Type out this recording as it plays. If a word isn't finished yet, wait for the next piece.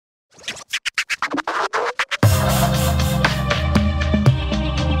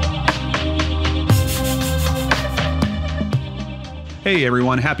Hey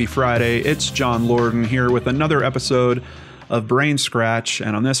everyone, happy Friday. It's John Lorden here with another episode of BrainScratch,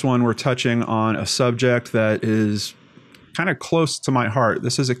 and on this one we're touching on a subject that is kind of close to my heart.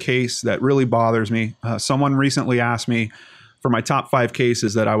 This is a case that really bothers me. Someone recently asked me for my top 5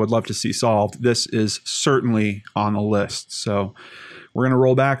 cases that I would love to see solved. This is certainly on the list. So we're going to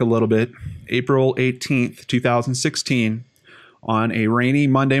roll back a little bit. April 18th, 2016, on a rainy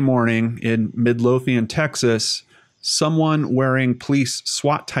Monday morning in Midlothian, Texas, someone wearing police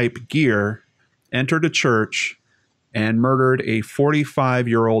SWAT-type gear entered a church and murdered a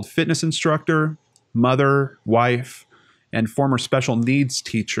 45-year-old fitness instructor, mother, wife, and former special needs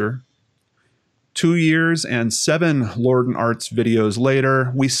teacher. 2 years and 7 Lorden Arts videos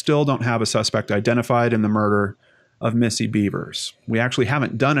later, we still don't have a suspect identified in the murder of Missy Bevers. We actually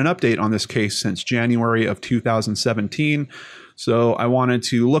haven't done an update on this case since January of 2017, so I wanted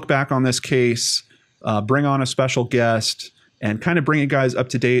to look back on this case, bring on a special guest, and kind of bring you guys up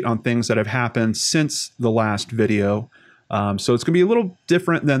to date on things that have happened since the last video. So it's going to be a little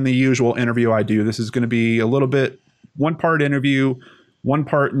different than the usual interview I do. This is going to be a little bit one-part interview,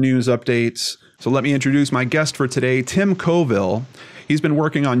 one-part news updates. So let me introduce my guest for today, Tim Coville. He's been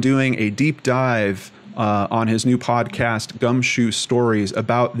working on doing a deep dive on his new podcast, Gumshoe Stories,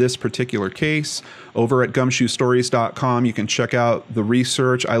 about this particular case. Over at gumshoestories.com, you can check out the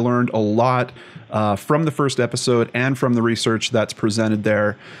research. I learned a lot from the first episode and from the research that's presented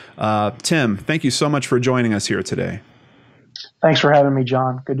there. Tim, thank you so much for joining us here today. Thanks for having me,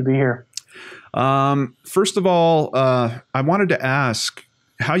 John. Good to be here. First of all, I wanted to ask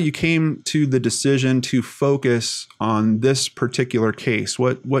how you came to the decision to focus on this particular case.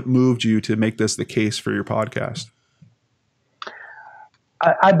 What moved you to make this the case for your podcast?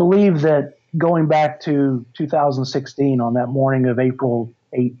 I believe that going back to 2016 on that morning of April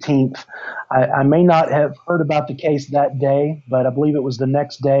 18th, I may not have heard about the case that day, but I believe it was the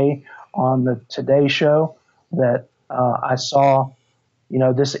next day on the Today Show that I saw,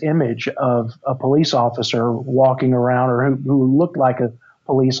 this image of a police officer walking around, or who looked like a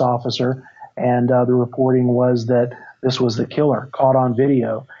police officer, and the reporting was that this was the killer caught on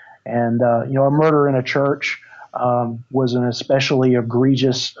video. And a murder in a church was an especially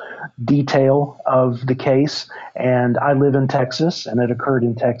egregious detail of the case, and I live in Texas, and it occurred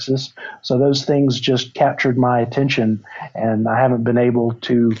in Texas, so those things just captured my attention, and I haven't been able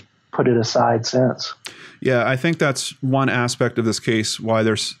to put it aside since. Yeah, I think that's one aspect of this case why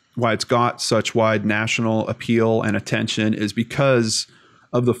it's got such wide national appeal and attention, is because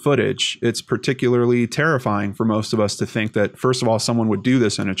of the footage. It's particularly terrifying for most of us to think that, first of all, someone would do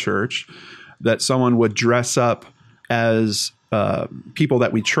this in a church, that someone would dress up as people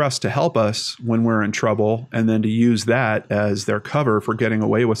that we trust to help us when we're in trouble, and then to use that as their cover for getting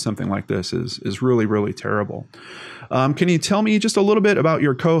away with something like this is really, really terrible. Can you tell me just a little bit about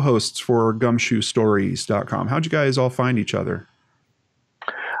your co-hosts for gumshoestories.com? How'd you guys all find each other?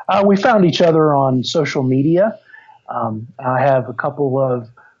 We found each other on social media. I have a couple of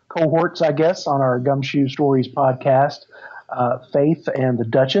cohorts, I guess, on our Gumshoe Stories podcast, Faith and the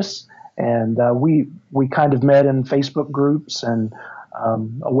Duchess. And we kind of met in Facebook groups and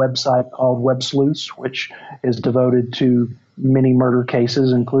a website called Web Sleuths, which is devoted to many murder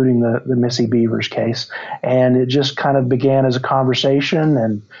cases, including the Missy Bevers case. And it just kind of began as a conversation.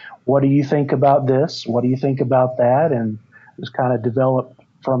 And what do you think about this? What do you think about that? And just kind of developed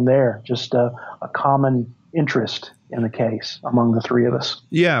from there, just a common interest in the case among the three of us.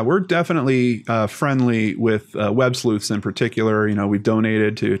 Yeah, we're definitely friendly with Web Sleuths in particular. We've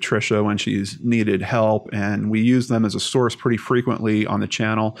donated to Trisha when she's needed help, and we use them as a source pretty frequently on the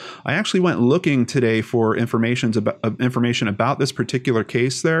channel. I actually went looking today for information about this particular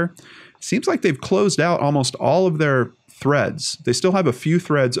case there. It seems like they've closed out almost all of their threads. They still have a few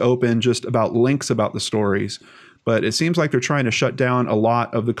threads open just about links about the stories, but it seems like they're trying to shut down a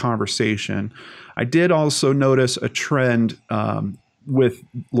lot of the conversation. I did also notice a trend with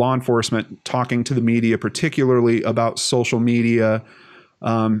law enforcement talking to the media, particularly about social media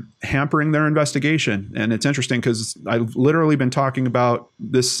hampering their investigation. And it's interesting because I've literally been talking about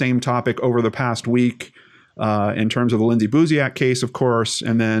this same topic over the past week in terms of the Lindsay Buziak case, of course.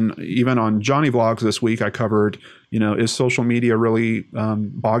 And then even on Johnny Vlogs this week, I covered, is social media really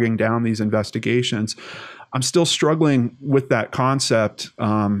bogging down these investigations? I'm still struggling with that concept,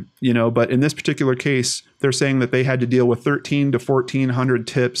 but in this particular case, they're saying that they had to deal with 1,300 to 1,400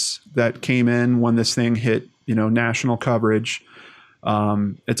 tips that came in when this thing hit, national coverage.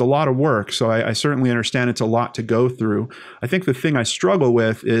 It's a lot of work, so I certainly understand it's a lot to go through. I think the thing I struggle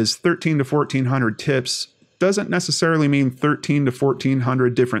with is 1,300 to 1,400 tips doesn't necessarily mean 1,300 to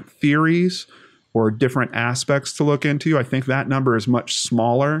 1,400 different theories or different aspects to look into. I think that number is much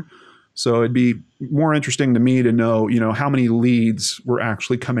smaller. So it'd be more interesting to me to know, how many leads were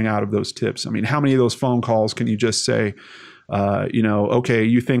actually coming out of those tips. I mean, how many of those phone calls can you just say, okay,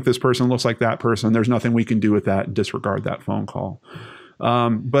 you think this person looks like that person, there's nothing we can do with that, and disregard that phone call.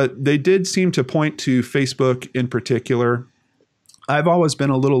 But they did seem to point to Facebook in particular. I've always been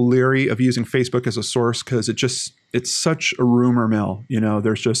a little leery of using Facebook as a source because it's such a rumor mill.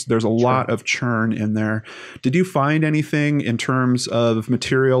 There's a lot of churn in there. Did you find anything in terms of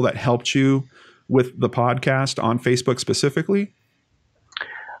material that helped you with the podcast on Facebook specifically?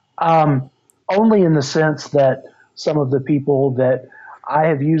 Only in the sense that some of the people that I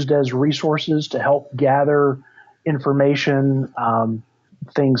have used as resources to help gather information,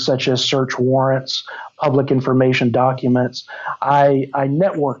 things such as search warrants, public information documents, I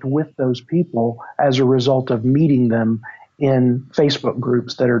networked with those people as a result of meeting them in Facebook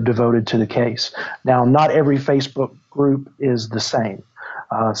groups that are devoted to the case. Now, not every Facebook group is the same.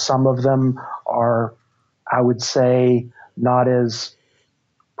 Some of them are, I would say, not as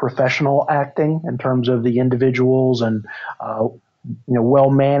professional acting in terms of the individuals, and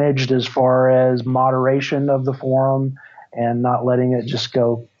well managed as far as moderation of the forum and not letting it just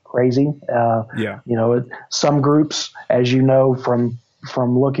go crazy. Some groups, as you know from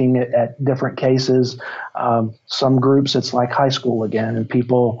looking at different cases, some groups it's like high school again, and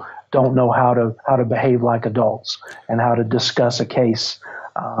people don't know how to behave like adults and how to discuss a case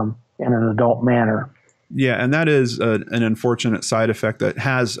in an adult manner. Yeah, and that is an unfortunate side effect that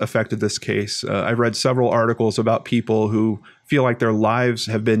has affected this case. I've read several articles about people who feel like their lives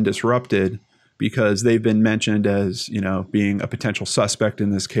have been disrupted because they've been mentioned as, being a potential suspect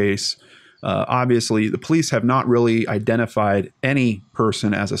in this case. Obviously, the police have not really identified any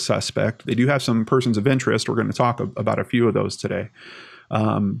person as a suspect. They do have some persons of interest. We're going to talk about a few of those today.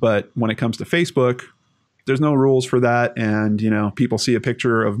 But when it comes to Facebook, there's no rules for that. And, people see a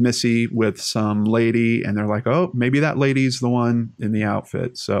picture of Missy with some lady and they're like, oh, maybe that lady's the one in the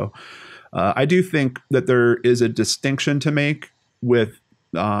outfit. So I do think that there is a distinction to make with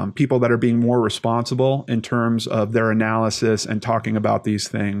people that are being more responsible in terms of their analysis and talking about these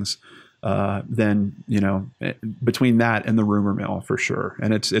things than, between that and the rumor mill for sure.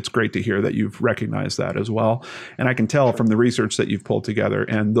 And it's great to hear that you've recognized that as well. And I can tell from the research that you've pulled together,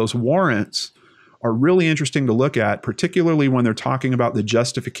 and those warrants are really interesting to look at, particularly when they're talking about the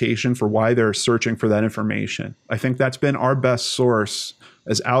justification for why they're searching for that information. I think that's been our best source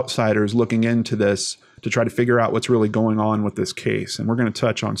as outsiders looking into this to try to figure out what's really going on with this case. And we're going to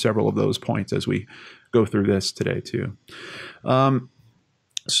touch on several of those points as we go through this today too.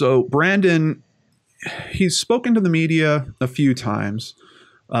 So Brandon, he's spoken to the media a few times,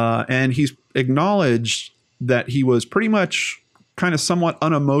 and he's acknowledged that he was pretty much kind of somewhat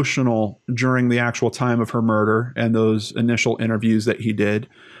unemotional during the actual time of her murder and those initial interviews that he did,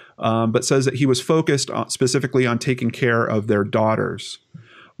 but says that he was focused specifically on taking care of their daughters.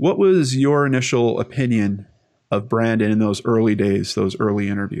 What was your initial opinion of Brandon in those early days, those early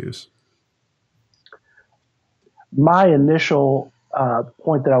interviews? My initial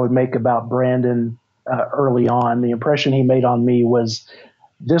point that I would make about Brandon early on, the impression he made on me was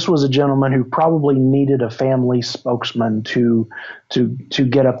this was a gentleman who probably needed a family spokesman to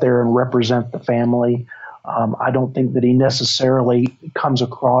get up there and represent the family. I don't think that he necessarily comes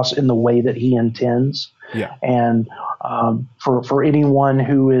across in the way that he intends. Yeah. And for anyone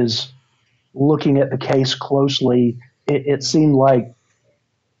who is looking at the case closely, it seemed like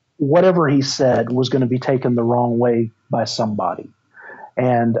whatever he said was going to be taken the wrong way by somebody.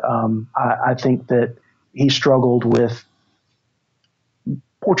 And I think that he struggled with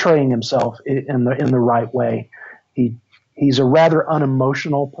portraying himself in the right way. He's a rather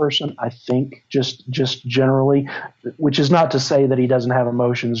unemotional person, I think, just generally, which is not to say that he doesn't have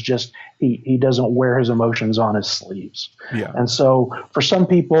emotions, just he doesn't wear his emotions on his sleeves. Yeah. And so for some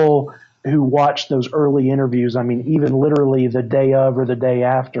people who watch those early interviews, I mean, even literally the day of or the day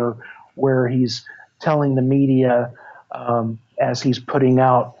after, where he's telling the media as he's putting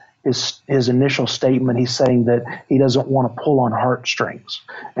out his initial statement, he's saying that he doesn't want to pull on heartstrings.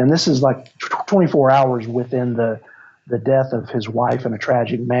 And this is like 24 hours within the death of his wife in a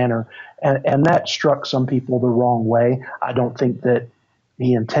tragic manner. And that struck some people the wrong way. I don't think that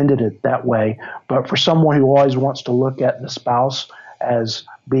he intended it that way. But for someone who always wants to look at the spouse as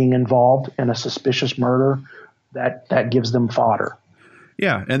being involved in a suspicious murder, that gives them fodder.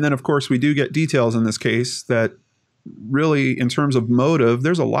 Yeah. And then, of course, we do get details in this case that really, in terms of motive,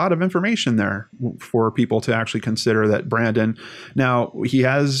 there's a lot of information there for people to actually consider that Brandon, now he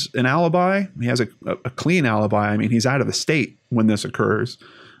has an alibi. He has a clean alibi. I mean, he's out of the state when this occurs.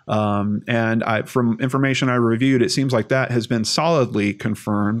 And from information I reviewed, it seems like that has been solidly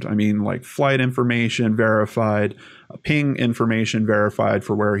confirmed. I mean, like flight information verified, ping information verified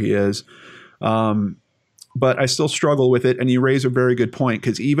for where he is. But I still struggle with it. And you raise a very good point,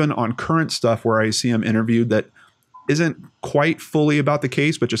 because even on current stuff where I see him interviewed that isn't quite fully about the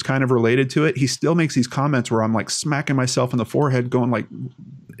case, but just kind of related to it, he still makes these comments where I'm like smacking myself in the forehead going like,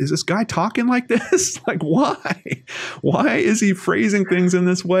 is this guy talking like this? Like, why? Why is he phrasing things in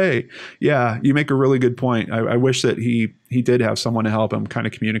this way? Yeah, you make a really good point. I wish that he did have someone to help him kind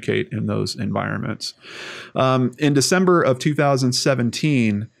of communicate in those environments. In December of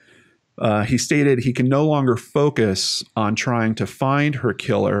 2017, he stated he can no longer focus on trying to find her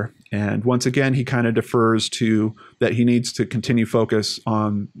killer. And once again, he kind of defers to that he needs to continue focus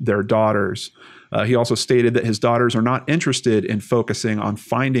on their daughters. He also stated that his daughters are not interested in focusing on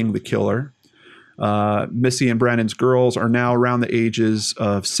finding the killer. Missy and Brandon's girls are now around the ages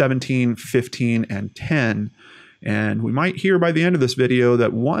of 17, 15, and 10. And we might hear by the end of this video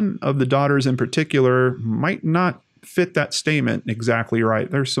that one of the daughters in particular might not fit that statement exactly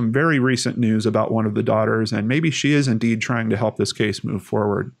right. There's some very recent news about one of the daughters, and maybe she is indeed trying to help this case move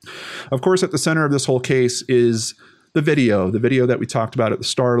forward. Of course, at the center of this whole case is the video that we talked about at the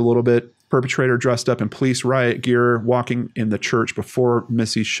start a little bit. Perpetrator dressed up in police riot gear, walking in the church before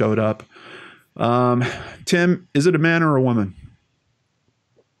Missy showed up. Tim, is it a man or a woman?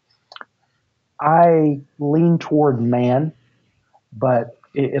 I lean toward man, but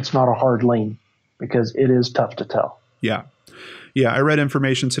it's not a hard lean, because it is tough to tell. Yeah. Yeah, I read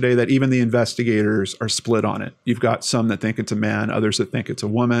information today that even the investigators are split on it. You've got some that think it's a man, others that think it's a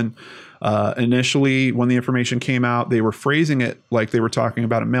woman. Initially, when the information came out, they were phrasing it like they were talking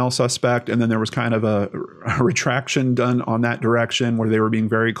about a male suspect, and then there was kind of a retraction done on that direction where they were being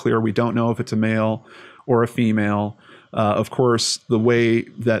very clear, we don't know if it's a male or a female. Of course, the way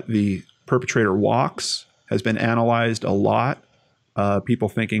that the perpetrator walks has been analyzed a lot. People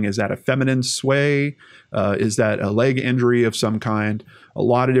thinking, is that a feminine sway? Is that a leg injury of some kind? A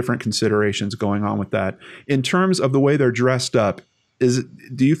lot of different considerations going on with that. In terms of the way they're dressed up,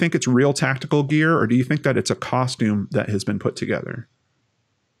 do you think it's real tactical gear, or do you think that it's a costume that has been put together?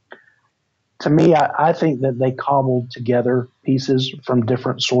 To me, I think that they cobbled together pieces from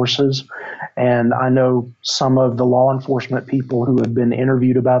different sources. And I know some of the law enforcement people who have been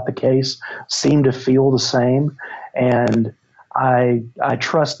interviewed about the case seem to feel the same. And I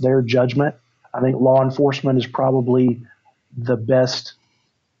trust their judgment. I think law enforcement is probably the best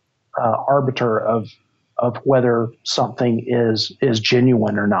arbiter of whether something is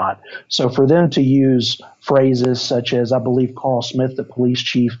genuine or not. So for them to use phrases such as, I believe Carl Smith, the police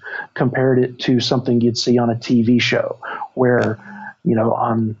chief, compared it to something you'd see on a TV show where,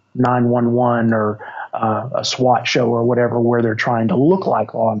 on 911 or a SWAT show or whatever, where they're trying to look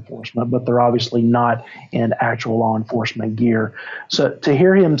like law enforcement, but they're obviously not in actual law enforcement gear. So to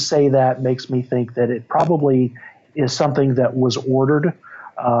hear him say that makes me think that it probably is something that was ordered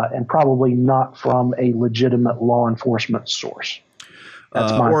and probably not from a legitimate law enforcement source.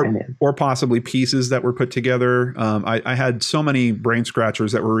 That's my opinion. Or possibly pieces that were put together. I had so many brain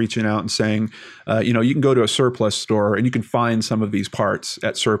scratchers that were reaching out and saying, you can go to a surplus store and you can find some of these parts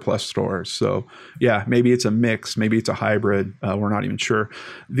at surplus stores. So yeah, maybe it's a mix, maybe it's a hybrid. We're not even sure.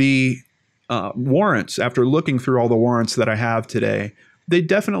 The warrants, after looking through all the warrants that I have today, they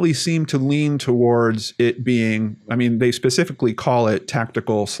definitely seem to lean towards it being, they specifically call it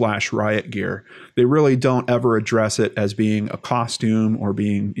tactical/riot gear. They really don't ever address it as being a costume or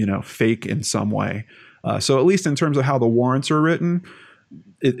being, fake in some way. So at least in terms of how the warrants are written,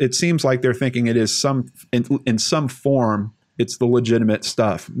 it seems like they're thinking it is in some form, it's the legitimate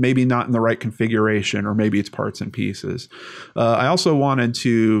stuff, maybe not in the right configuration, or maybe it's parts and pieces. I also wanted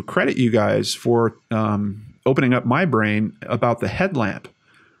to credit you guys for opening up my brain about the headlamp.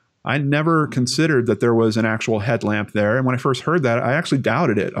 I never considered that there was an actual headlamp there. And when I first heard that, I actually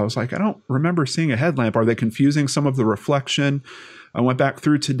doubted it. I was like, I don't remember seeing a headlamp. Are they confusing some of the reflection? I went back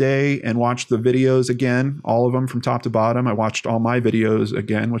through today and watched the videos again, all of them from top to bottom. I watched all my videos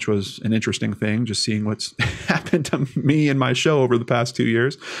again, which was an interesting thing, just seeing what's happened to me and my show over the past 2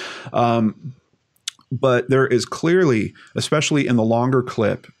 years. But there is clearly, especially in the longer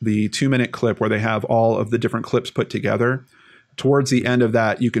clip, the 2-minute clip where they have all of the different clips put together, towards the end of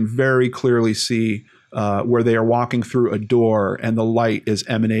that, you can very clearly see where they are walking through a door and the light is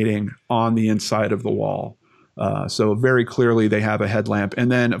emanating on the inside of the wall. So very clearly they have a headlamp.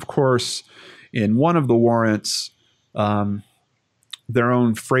 And then, of course, in one of the warrants, their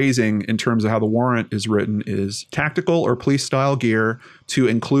own phrasing in terms of how the warrant is written is tactical or police style gear to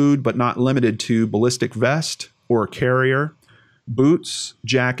include but not limited to ballistic vest or carrier, boots,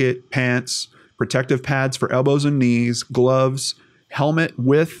 jacket, pants, protective pads for elbows and knees, gloves, helmet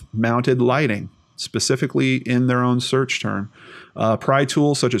with mounted lighting, specifically in their own search term. Pry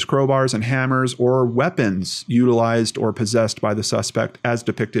tools such as crowbars and hammers, or weapons utilized or possessed by the suspect as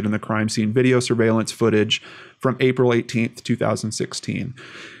depicted in the crime scene video surveillance footage from April 18th, 2016.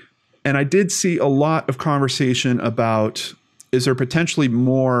 And I did see a lot of conversation about, is there potentially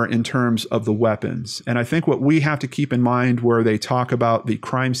more in terms of the weapons? And I think what we have to keep in mind where they talk about the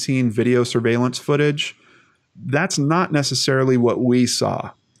crime scene video surveillance footage, that's not necessarily what we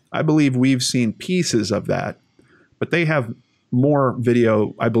saw. I believe we've seen pieces of that, but they have more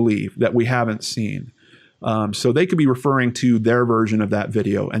video, I believe, that we haven't seen. So they could be referring to their version of that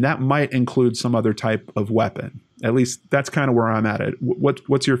video, and that might include some other type of weapon. At least that's kind of where I'm at it.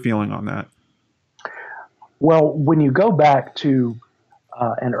 What's your feeling on that? Well, when you go back to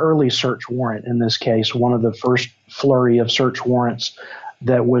an early search warrant, in this case, one of the first flurry of search warrants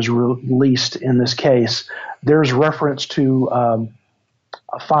that was released in this case, there's reference to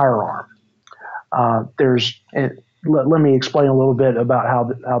a firearm. Let me explain a little bit about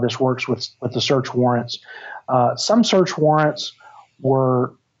how this works with the search warrants. Some search warrants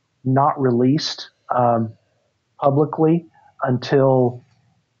were not released publicly until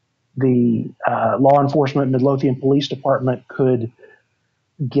the law enforcement Midlothian Police Department could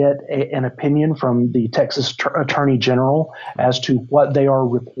get an opinion from the Texas Attorney General as to what they are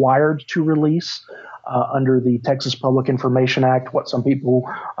required to release under the Texas Public Information Act, what some people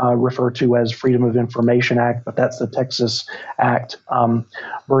refer to as Freedom of Information Act, but that's the Texas Act,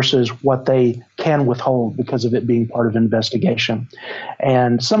 versus what they can withhold because of it being part of investigation.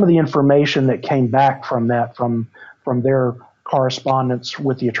 And some of the information that came back from that, from their correspondence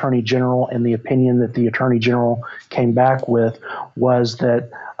with the Attorney General, and the opinion that the Attorney General came back with, was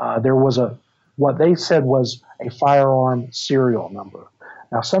that there was what they said was a firearm serial number.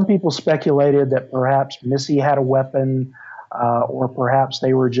 Now, some people speculated that perhaps Missy had a weapon, or perhaps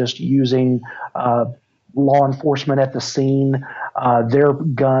they were just using law enforcement at the scene, their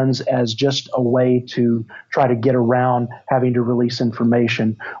guns, as just a way to try to get around having to release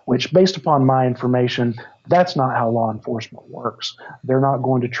information, which, based upon my information, that's not how law enforcement works. They're not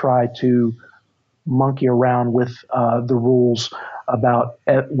going to try to monkey around with the rules about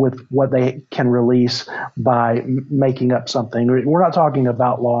with what they can release by making up something. We're not talking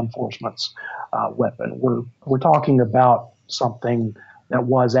about law enforcement's weapon. We're talking about something that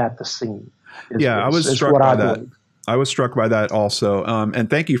was at the scene. I was struck by that. I was struck by that also. And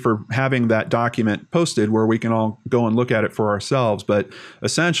thank you for having that document posted where we can all go and look at it for ourselves. But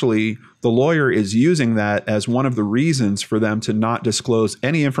essentially, the lawyer is using that as one of the reasons for them to not disclose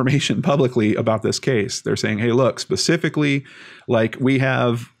any information publicly about this case. They're saying, hey, look, specifically, like, we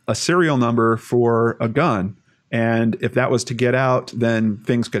have a serial number for a gun. And if that was to get out, then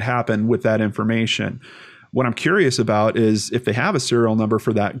things could happen with that information. What I'm curious about is, if they have a serial number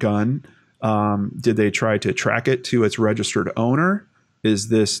for that gun, did they try to track it to its registered owner? Does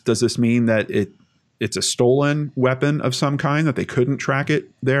this mean that it's a stolen weapon of some kind, that they couldn't track it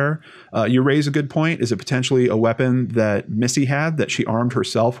there? You raise a good point. Is it potentially a weapon that Missy had, that she armed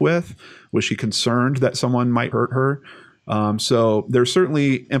herself with? Was she concerned that someone might hurt her? So there's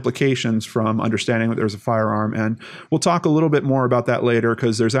certainly implications from understanding that there's a firearm, and we'll talk a little bit more about that later,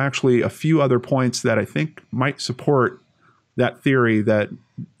 because there's actually a few other points that I think might support that theory that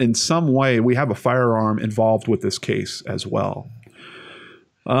in some way we have a firearm involved with this case as well.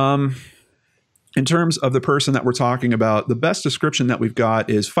 In terms of the person that we're talking about, the best description that we've got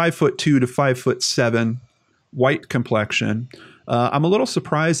is 5'2" to 5'7", white complexion. I'm a little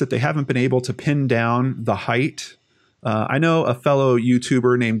surprised that they haven't been able to pin down the height. I know a fellow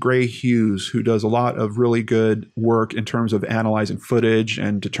YouTuber named Gray Hughes who does a lot of really good work in terms of analyzing footage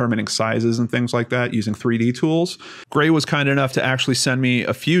and determining sizes and things like that using 3D tools. Gray was kind enough to actually send me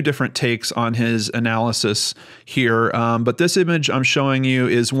a few different takes on his analysis here. But this image I'm showing you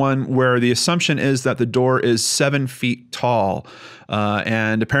is one where the assumption is that the door is 7 feet tall.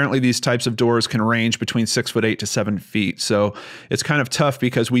 And apparently these types of doors can range between 6'8" to 7 feet. So it's kind of tough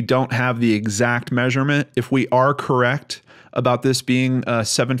because we don't have the exact measurement. If we are correct about this being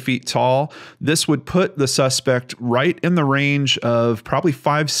 7 feet tall, this would put the suspect right in the range of probably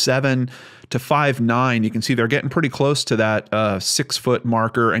 5'7" to 5'9". You can see they're getting pretty close to that 6 foot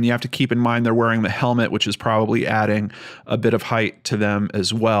marker, and you have to keep in mind they're wearing the helmet, which is probably adding a bit of height to them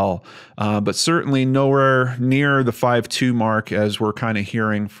as well. But certainly nowhere near the 5'2" mark, as we're kind of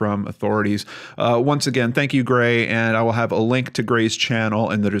hearing from authorities. Once again, thank you, Gray, and I will have a link to Gray's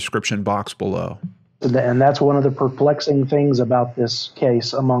channel in the description box below. And that's one of the perplexing things about this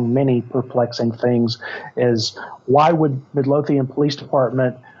case, among many perplexing things, is why would Midlothian Police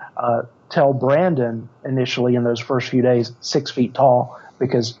Department tell Brandon initially in those first few days 6 feet tall?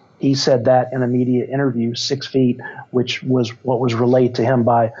 Because he said that in a media interview, 6 feet, which was what was relayed to him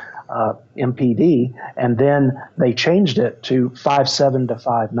by MPD. And then they changed it to 5'7" to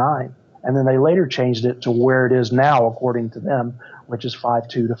 5'9". And then they later changed it to where it is now, according to them, which is 5'2"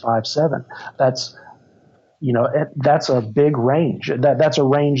 to 5'7". That's a big range. That's a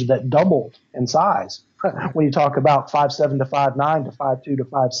range that doubled in size. When you talk about 5'7" to 5'9" to 5'2" to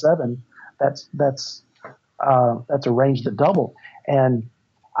 5'7", that's a range that doubled. And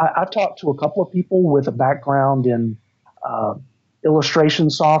I've talked to a couple of people with a background in illustration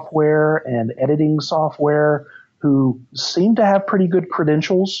software and editing software who seem to have pretty good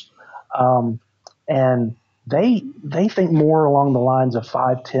credentials, and they think more along the lines of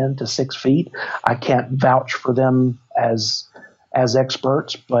 5'10" to 6 feet. I can't vouch for them as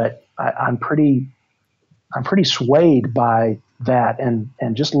experts, but I'm pretty swayed by that. And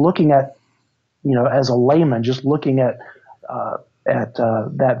just looking at, as a layman, just looking at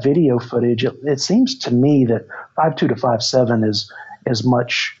that video footage, it seems to me that 5'2" to 5'7" is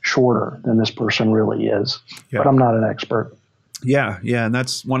much shorter than this person really is. Yeah. But I'm not an expert. Yeah, and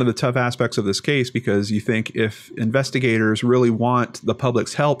that's one of the tough aspects of this case, because you think if investigators really want the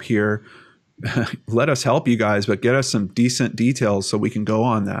public's help here, let us help you guys, but get us some decent details so we can go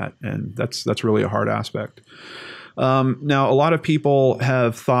on that. And that's really a hard aspect. Now, a lot of people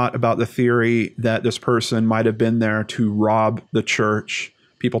have thought about the theory that this person might have been there to rob the church.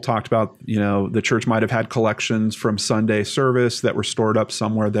 People talked about, the church might have had collections from Sunday service that were stored up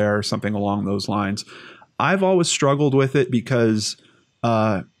somewhere there, something along those lines. I've always struggled with it because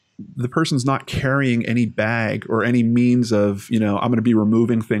the person's not carrying any bag or any means of, I'm going to be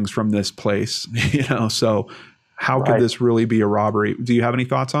removing things from this place, so how could this really be a robbery? Do you have any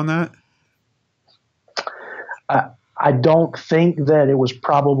thoughts on that? I don't think that it was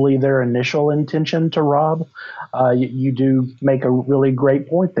probably their initial intention to rob. You do make a really great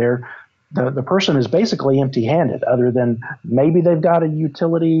point there. The person is basically empty-handed, other than maybe they've got a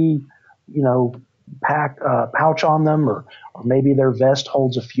utility, pouch on them, or maybe their vest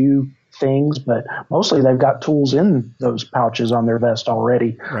holds a few things, but mostly they've got tools in those pouches on their vest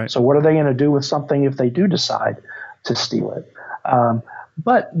already. Right. So what are they going to do with something if they do decide to steal it?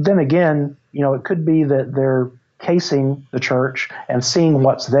 But then again, it could be that they're casing the church and seeing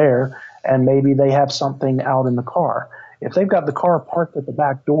what's there, and maybe they have something out in the car. If they've got the car parked at the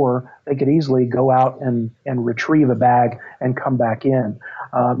back door, they could easily go out and retrieve a bag and come back in.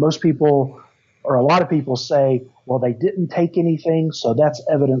 Most people, or a lot of people, say, well, they didn't take anything, so that's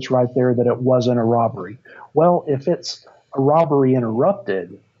evidence right there that it wasn't a robbery. Well, if it's a robbery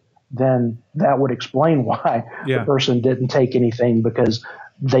interrupted, then that would explain why the person didn't take anything, because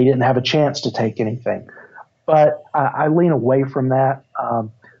they didn't have a chance to take anything. But I lean away from that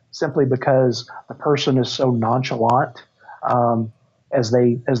simply because the person is so nonchalant. As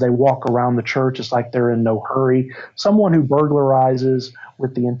they walk around the church, it's like they're in no hurry. Someone who burglarizes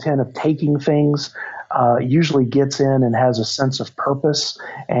with the intent of taking things usually gets in and has a sense of purpose,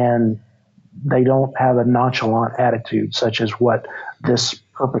 and they don't have a nonchalant attitude such as what this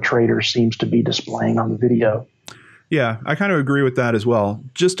perpetrator seems to be displaying on the video. Yeah, I kind of agree with that as well.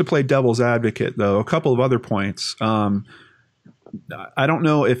 Just to play devil's advocate, though, a couple of other points. I don't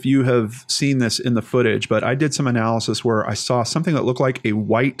know if you have seen this in the footage, but I did some analysis where I saw something that looked like a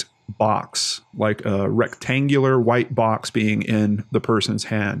white box, like a rectangular white box being in the person's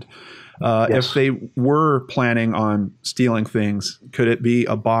hand. If they were planning on stealing things, could it be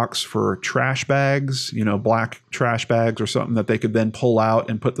a box for trash bags, black trash bags or something that they could then pull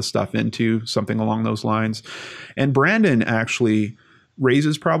out and put the stuff into, something along those lines? And Brandon actually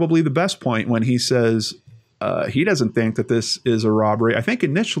raises probably the best point when he says he doesn't think that this is a robbery. I think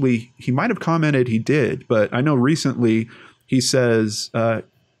initially he might have commented he did, but I know recently he says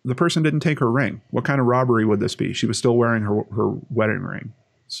the person didn't take her ring. What kind of robbery would this be? She was still wearing her wedding ring.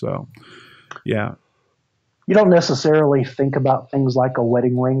 So, yeah. You don't necessarily think about things like a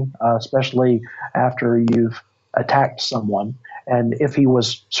wedding ring, especially after you've attacked someone. And if he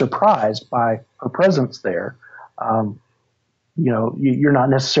was surprised by her presence there, you're not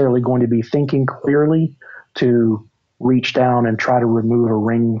necessarily going to be thinking clearly to reach down and try to remove a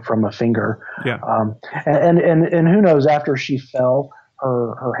ring from a finger. Yeah. And who knows, after she fell,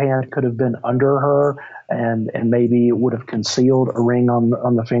 her hand could have been under her, and maybe it would have concealed a ring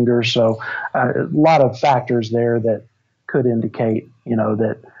on the finger. So a lot of factors there that could indicate,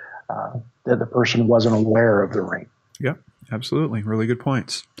 that the person wasn't aware of the ring. Yep, absolutely. Really good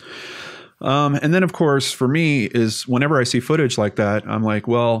points. And then, of course, for me is whenever I see footage like that, I'm like,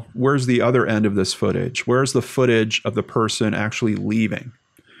 well, where's the other end of this footage? Where's the footage of the person actually leaving?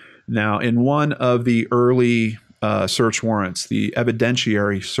 Now, in one of the early search warrants, the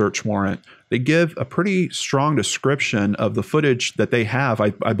evidentiary search warrant, they give a pretty strong description of the footage that they have,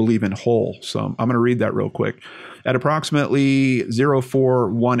 I believe, in whole. So I'm going to read that real quick. At approximately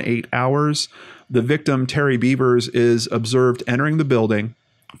 0418 hours, the victim, Terry Bevers, is observed entering the building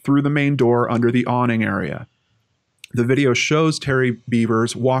through the main door under the awning area. The video shows Terry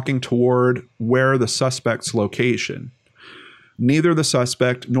Bevers walking toward where the suspect's location. Neither the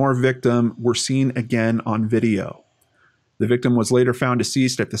suspect nor victim were seen again on video. The victim was later found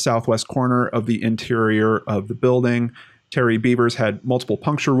deceased at the southwest corner of the interior of the building. Terry Bevers had multiple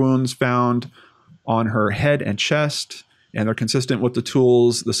puncture wounds found on her head and chest, and they're consistent with the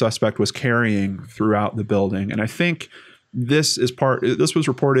tools the suspect was carrying throughout the building. And I think this was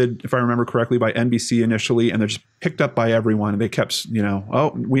reported, if I remember correctly, by NBC initially, and they're just picked up by everyone. They kept,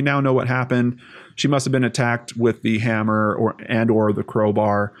 oh, we now know what happened. She must have been attacked with the hammer or the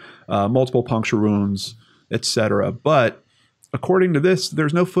crowbar, multiple puncture wounds, etc. But according to this,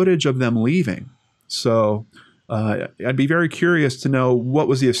 there's no footage of them leaving. So I'd be very curious to know, what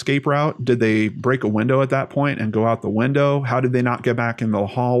was the escape route? Did they break a window at that point and go out the window? How did they not get back in the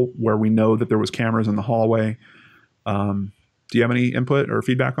hall where we know that there was cameras in the hallway? Do you have any input or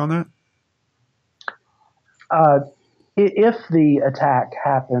feedback on that? If the attack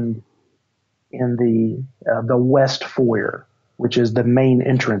happened in the west foyer, which is the main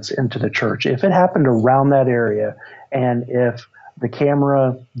entrance into the church, if it happened around that area, and if the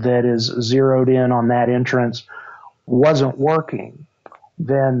camera that is zeroed in on that entrance wasn't working,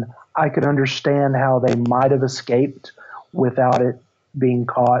 then I could understand how they might have escaped without it being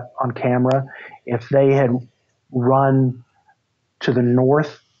caught on camera. If they had run to the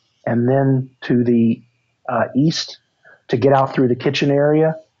north and then to the east to get out through the kitchen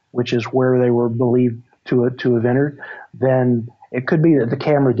area, which is where they were believed to have entered, then it could be that the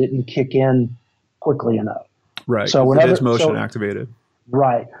camera didn't kick in quickly enough. Right. So it is motion activated.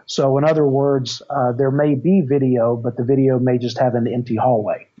 Right. So in other words, there may be video, but the video may just have an empty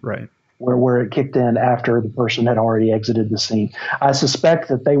hallway. Right. Where it kicked in after the person had already exited the scene. I suspect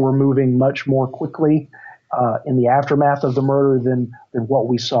that they were moving much more quickly in the aftermath of the murder than what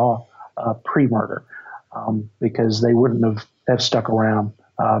we saw pre-murder, because they wouldn't have stuck around.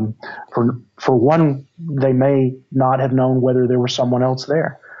 For one, they may not have known whether there was someone else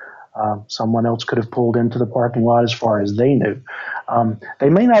there. Someone else could have pulled into the parking lot as far as they knew. They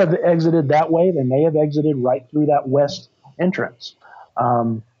may not have exited that way. They may have exited right through that west entrance.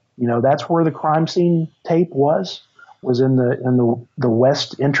 That's where the crime scene tape was in the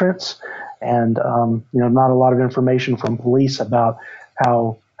west entrance. And, not a lot of information from police about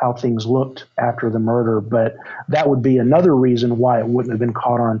how things looked after the murder. But that would be another reason why it wouldn't have been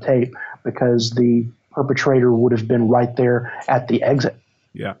caught on tape, because the perpetrator would have been right there at the exit.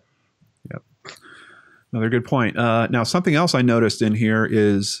 Yeah. Yep. Another good point. Now, something else I noticed in here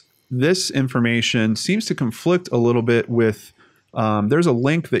is this information seems to conflict a little bit with, there's a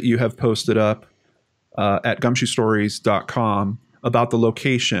link that you have posted up at gumshoestories.com about the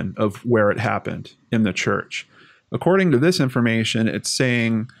location of where it happened in the church. According to this information, it's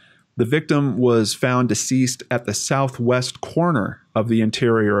saying the victim was found deceased at the southwest corner of the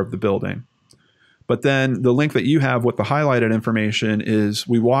interior of the building. But then the link that you have with the highlighted information is,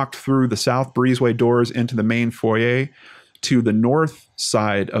 we walked through the south breezeway doors into the main foyer to the north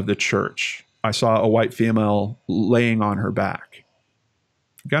side of the church. I saw a white female laying on her back.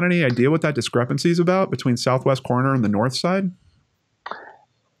 Got any idea what that discrepancy is about between southwest corner and the north side?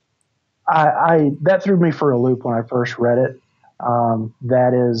 That threw me for a loop when I first read it.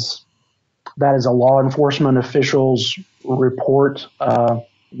 That is a law enforcement official's report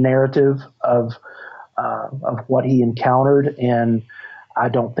narrative of what he encountered, and I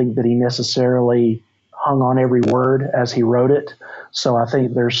don't think that he necessarily hung on every word as he wrote it. So I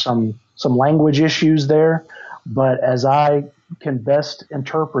think there's some language issues there. But as I can best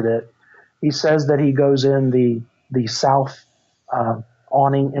interpret it, he says that he goes in the south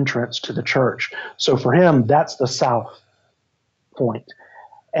awning entrance to the church. So for him, that's the south point.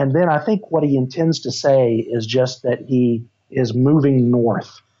 And then I think what he intends to say is just that he is moving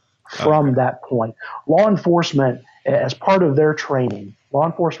north from that point. Law enforcement, as part of their training, Law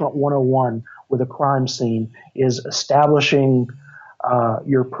Enforcement 101 with a crime scene, is establishing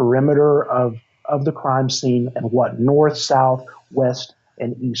your perimeter of the crime scene and what north, south, west,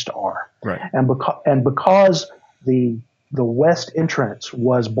 and east are. Right. And because the west entrance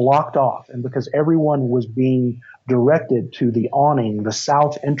was blocked off, and because everyone was being directed to the awning, the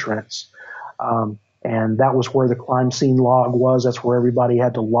south entrance, And that was where the crime scene log was. That's where everybody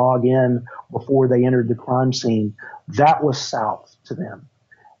had to log in before they entered the crime scene. That was south to them.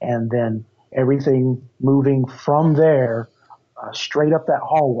 And then everything moving from there straight up that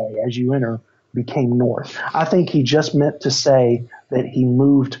hallway as you enter became north. I think he just meant to say that he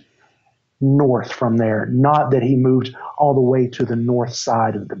moved north from there, not that he moved all the way to the north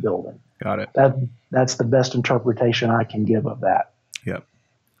side of the building. Got it. That's the best interpretation I can give of that. Yep.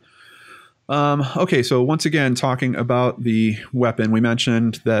 Okay, so once again, talking about the weapon, we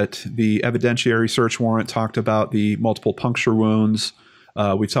mentioned that the evidentiary search warrant talked about the multiple puncture wounds.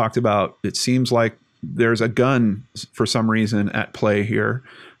 We talked about, it seems like there's a gun for some reason at play here.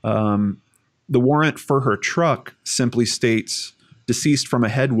 The warrant for her truck simply states deceased from a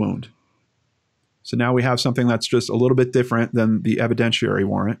head wound. So now we have something that's just a little bit different than the evidentiary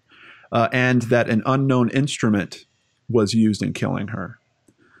warrant, and that an unknown instrument was used in killing her,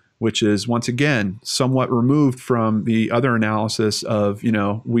 which is, once again, somewhat removed from the other analysis of,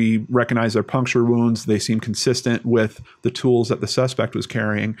 we recognize their puncture wounds. They seem consistent with the tools that the suspect was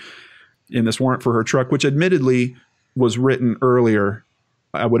carrying in this warrant for her truck, which admittedly was written earlier,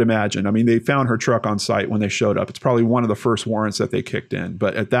 I would imagine. I mean, they found her truck on site when they showed up. It's probably one of the first warrants that they kicked in.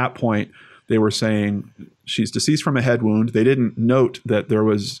 But at that point, they were saying she's deceased from a head wound. They didn't note that there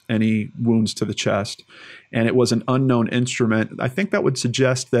was any wounds to the chest, and it was an unknown instrument. I think that would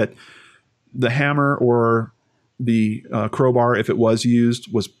suggest that the hammer or the crowbar, if it was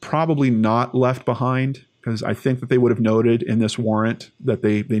used, was probably not left behind, because I think that they would have noted in this warrant that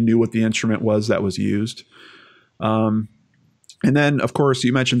they knew what the instrument was that was used. And then, of course,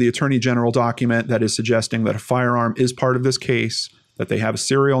 you mentioned the Attorney General document that is suggesting that a firearm is part of this case, that they have a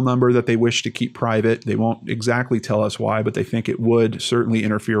serial number that they wish to keep private. They won't exactly tell us why, but they think it would certainly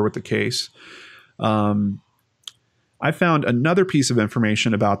interfere with the case. I found another piece of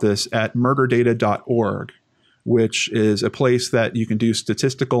information about this at murderdata.org, which is a place that you can do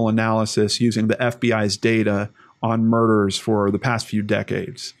statistical analysis using the FBI's data on murders for the past few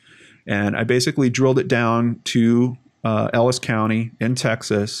decades. And I basically drilled it down to Ellis County in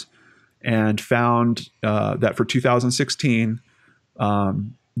Texas and found that for 2016,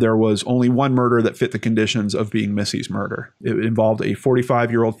 there was only one murder that fit the conditions of being Missy's murder. It involved a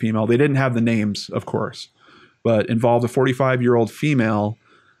 45-year-old female. They didn't have the names, of course, but involved a 45-year-old female,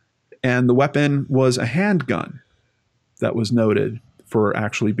 and the weapon was a handgun that was noted for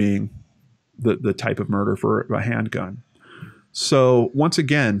actually being the type of murder for a handgun. So once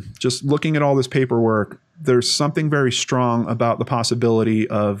again, just looking at all this paperwork, there's something very strong about the possibility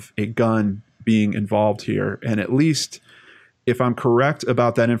of a gun being involved here. And at least, if I'm correct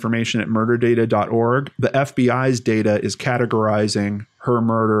about that information at murderdata.org, the FBI's data is categorizing her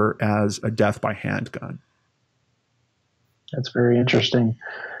murder as a death by handgun. That's very interesting.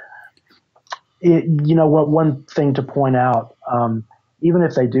 One thing to point out, even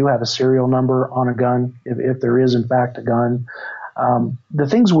if they do have a serial number on a gun, if there is in fact a gun, the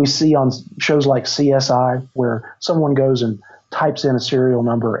things we see on shows like CSI, where someone goes and types in a serial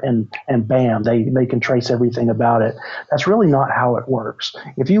number and bam, they can trace everything about it. That's really not how it works.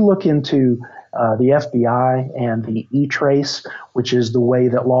 If you look into the FBI and the E-Trace, which is the way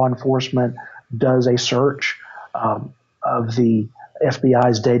that law enforcement does a search of the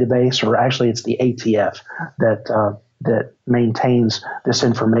FBI's database, or actually it's the ATF that maintains this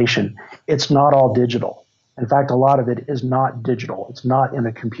information, it's not all digital. In fact, a lot of it is not digital. It's not in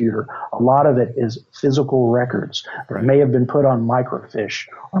a computer. A lot of it is physical records that may have been put on microfiche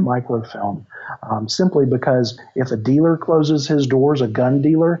or microfilm, simply because if a dealer closes his doors, a gun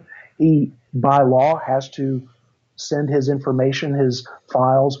dealer, he, by law, has to send his information, his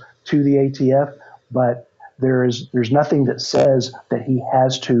files to the ATF, but there's nothing that says that he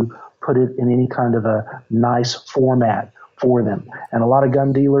has to put it in any kind of a nice format for them. And a lot of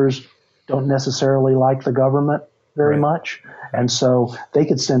gun dealers don't necessarily like the government very much, and so they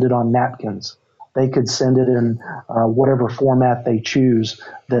could send it on napkins. They could send it in whatever format they choose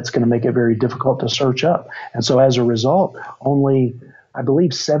that's going to make it very difficult to search up. And so as a result, only, I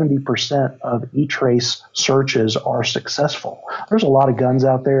believe, 70% of E-Trace searches are successful. There's a lot of guns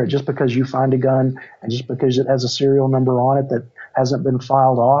out there. Just because you find a gun and just because it has a serial number on it that hasn't been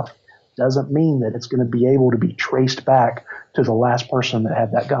filed off doesn't mean that it's going to be able to be traced back to the last person that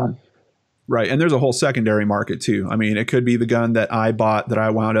had that gun. Right. And there's a whole secondary market too. I mean, it could be the gun that I bought that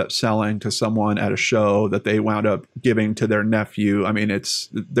I wound up selling to someone at a show that they wound up giving to their nephew. I mean,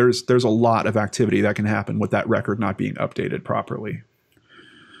 there's a lot of activity that can happen with that record not being updated properly.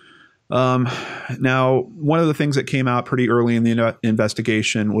 Now, one of the things that came out pretty early in the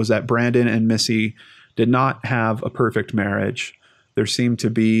investigation was that Brandon and Missy did not have a perfect marriage. There seemed to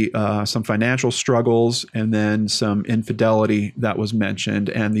be some financial struggles and then some infidelity that was mentioned,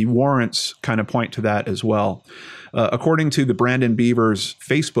 and the warrants kind of point to that as well. According to the Brandon Bevers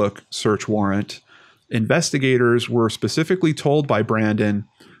Facebook search warrant, investigators were specifically told by Brandon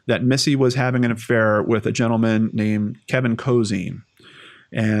that Missy was having an affair with a gentleman named Kevin Cozine.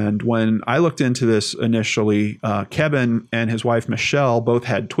 And when I looked into this initially, Kevin and his wife, Michelle, both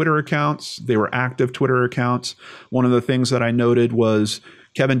had Twitter accounts. They were active Twitter accounts. One of the things that I noted was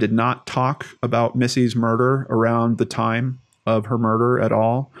Kevin did not talk about Missy's murder around the time of her murder at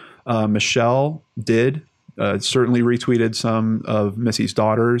all. Michelle did, certainly retweeted some of Missy's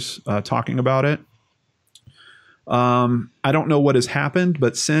daughters talking about it. I don't know what has happened,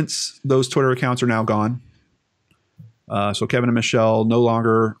 but since those Twitter accounts are now gone, so Kevin and Michelle no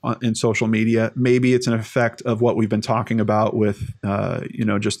longer in social media. Maybe it's an effect of what we've been talking about with,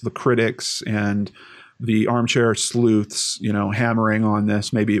 just the critics and the armchair sleuths, hammering on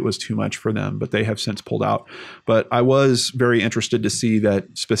this. Maybe it was too much for them, but they have since pulled out. But I was very interested to see that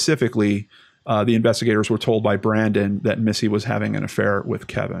specifically the investigators were told by Brandon that Missy was having an affair with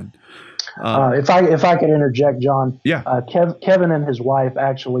Kevin. If I could interject, John. Yeah. Kevin and his wife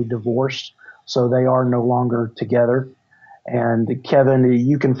actually divorced, so they are no longer together. And Kevin,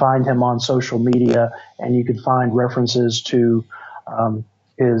 you can find him on social media, and you can find references to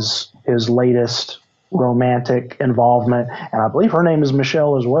his latest romantic involvement. And I believe her name is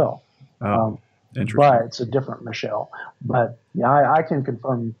Michelle as well. Interesting. But it's a different Michelle. But yeah, I can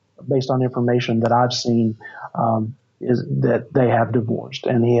confirm, based on information that I've seen, is that they have divorced,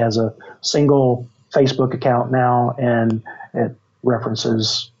 and he has a single Facebook account now, and it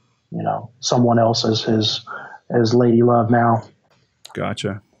references, someone else as lady love now.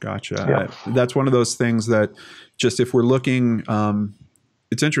 Gotcha. Yeah. That's one of those things that just if we're looking,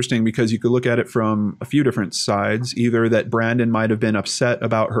 it's interesting because you could look at it from a few different sides, either that Brandon might have been upset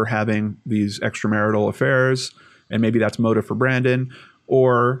about her having these extramarital affairs, and maybe that's motive for Brandon,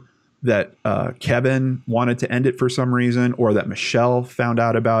 or that Kevin wanted to end it for some reason, or that Michelle found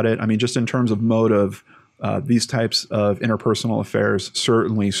out about it. I mean, just in terms of motive, these types of interpersonal affairs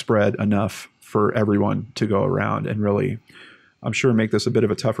certainly spread enough for everyone to go around and really, I'm sure, make this a bit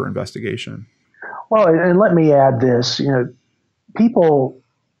of a tougher investigation. Well, and let me add this, people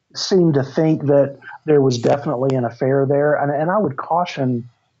seem to think that there was definitely an affair there. And I would caution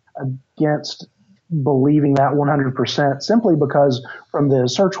against believing that 100%, simply because from the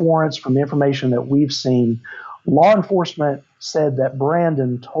search warrants, from the information that we've seen, law enforcement said that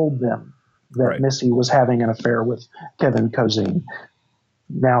Brandon told them that Right. Missy was having an affair with Kevin Cozine.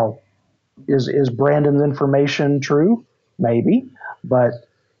 Now, is Brandon's information true? Maybe, but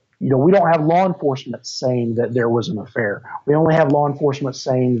we don't have law enforcement saying that there was an affair. We only have law enforcement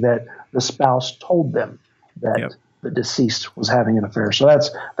saying that the spouse told them that Yep. the deceased was having an affair. So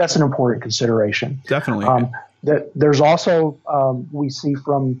that's an important consideration. Definitely. There's also we see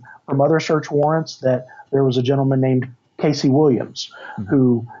from other search warrants that there was a gentleman named Casey Williams,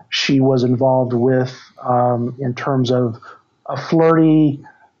 who she was involved with in terms of a flirty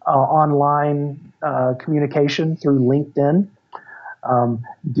online communication through LinkedIn.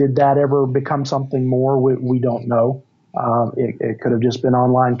 Did that ever become something more? We don't know. It could have just been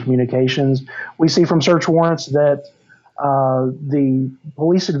online communications. We see from search warrants that the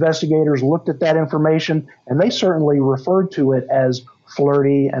police investigators looked at that information, and they certainly referred to it as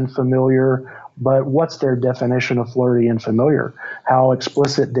flirty and familiar. But what's their definition of flirty and familiar? How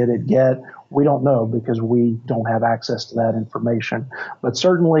explicit did it get? We don't know, because we don't have access to that information. But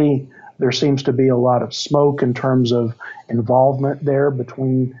certainly there seems to be a lot of smoke in terms of involvement there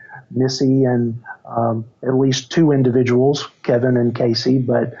between Missy and at least two individuals, Kevin and Casey,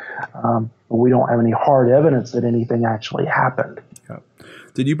 but we don't have any hard evidence that anything actually happened. Yeah.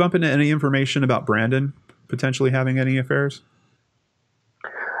 Did you bump into any information about Brandon potentially having any affairs?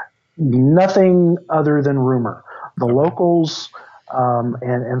 Nothing other than rumor. The locals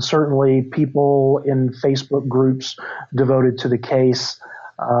and certainly people in Facebook groups devoted to the case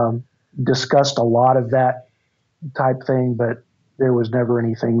discussed a lot of that type thing, but there was never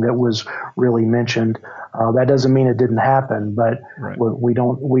anything that was really mentioned. That doesn't mean it didn't happen, but Right. we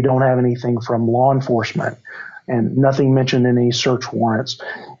don't have anything from law enforcement, and nothing mentioned in any search warrants.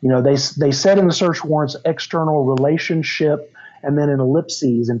 They said in the search warrants external relationship, and then in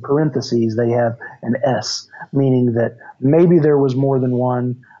ellipses and parentheses they have an S, meaning that maybe there was more than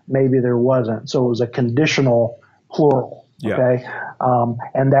one, maybe there wasn't. So it was a conditional plural. Yeah. Okay.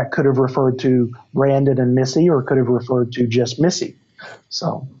 And that could have referred to Brandon and Missy, or could have referred to just Missy.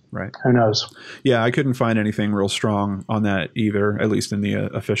 So Right. who knows? Yeah, I couldn't find anything real strong on that either, at least in the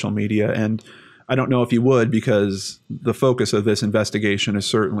official media. And I don't know if you would, because the focus of this investigation is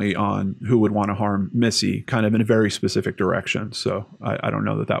certainly on who would want to harm Missy, kind of in a very specific direction. So I don't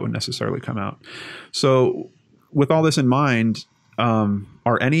know that that would necessarily come out. So with all this in mind,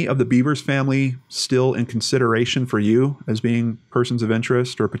 are any of the Bevers family still in consideration for you as being persons of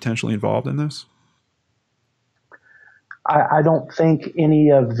interest or potentially involved in this? I don't think any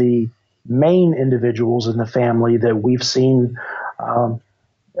of the main individuals in the family that we've seen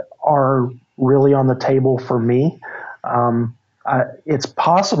are really on the table for me. It's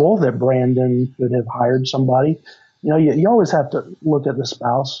possible that Brandon could have hired somebody. You always have to look at the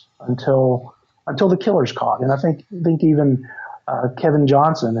spouse until the killer's caught. And I think even Kevin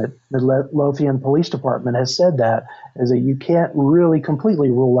Johnson at Midlothian Police Department has said that, is that you can't really completely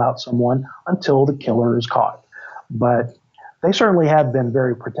rule out someone until the killer is caught. But they certainly have been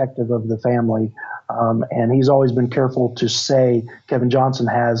very protective of the family. And he's always been careful to say, Kevin Johnson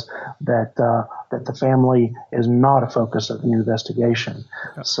has, that the family is not a focus of the investigation.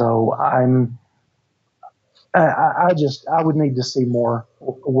 So I would need to see more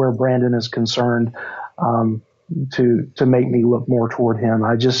where Brandon is concerned to make me look more toward him.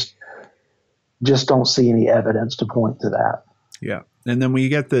 I just don't see any evidence to point to that. Yeah. And then we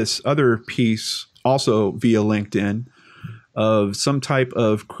get this other piece also via LinkedIn of some type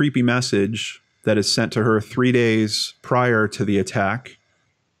of creepy message that is sent to her 3 days prior to the attack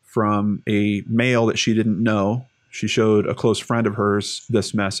from a male that she didn't know. She showed a close friend of hers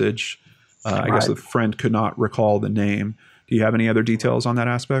this message. I guess the friend could not recall the name. Do you have any other details on that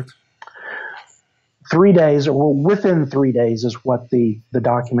aspect? 3 days, or within 3 days, is what the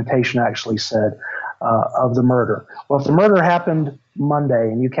documentation actually said of the murder. Well, if the murder happened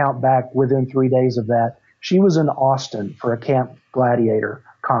Monday and you count back within 3 days of that, she was in Austin for a Camp Gladiator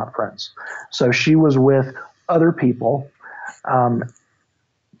conference. So she was with other people.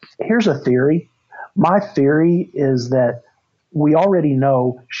 Here's a theory. My theory is that we already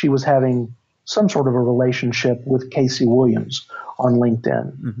know she was having some sort of a relationship with Casey Williams on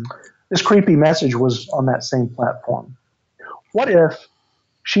LinkedIn. Mm-hmm. This creepy message was on that same platform. What if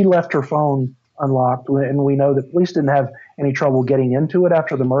she left her phone unlocked, and we know that police didn't have any trouble getting into it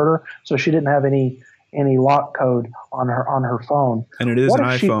after the murder, so she didn't have any lock code on her phone. And it is an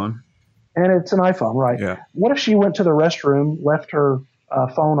iPhone. And it's an iPhone, right? Yeah. What if she went to the restroom, left her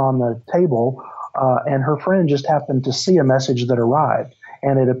phone on the table, and her friend just happened to see a message that arrived,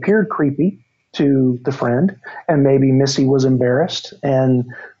 and it appeared creepy to the friend, and maybe Missy was embarrassed and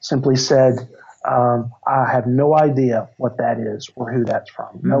simply said, I have no idea what that is or who that's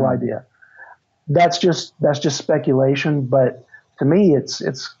from. Mm-hmm. No idea. That's just speculation, but to me,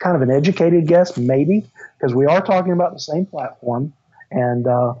 it's kind of an educated guess, maybe, because we are talking about the same platform. And,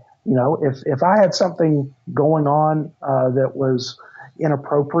 if I had something going on that was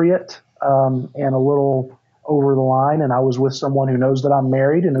inappropriate and a little over the line, and I was with someone who knows that I'm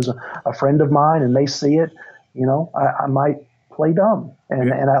married and is a friend of mine, and they see it, I might play dumb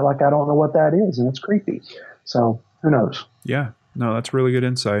and act like I don't know what that is, and it's creepy. So who knows? Yeah, no, that's really good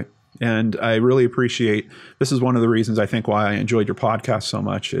insight. And I really appreciate, this is one of the reasons I think why I enjoyed your podcast so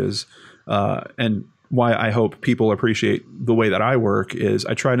much is, and why I hope people appreciate the way that I work, is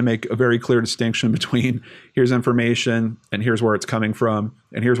I try to make a very clear distinction between here's information and here's where it's coming from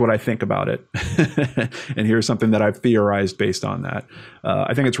and here's what I think about it. And here's something that I've theorized based on that.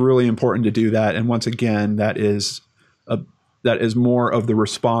 I think it's really important to do that. And once again, that is more of the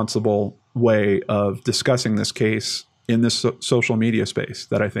responsible way of discussing this case in this social media space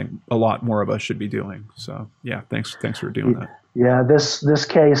that I think a lot more of us should be doing. So yeah, thanks for doing that. Yeah, this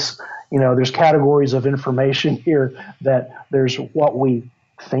case, there's categories of information here, that there's what we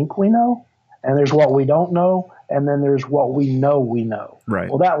think we know, and there's what we don't know, and then there's what we know we know. Right.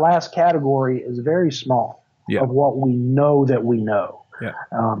 Well, that last category is very small of what we know that we know. Yeah.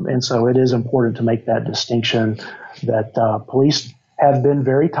 And so it is important to make that distinction that police have been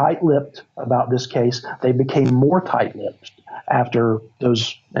very tight-lipped about this case. They became more tight-lipped after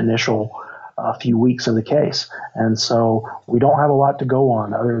those initial few weeks of the case. And so we don't have a lot to go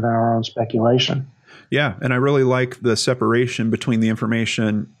on other than our own speculation. Yeah, and I really like the separation between the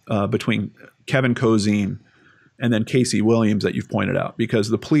information between Kevin Cozine and then Casey Williams that you've pointed out, because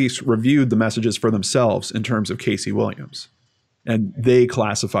the police reviewed the messages for themselves in terms of Casey Williams. And they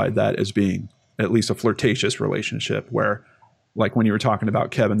classified that as being at least a flirtatious relationship, where, like when you were talking about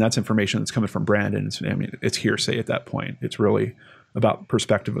Kevin, that's information that's coming from Brandon. It's hearsay at that point. It's really about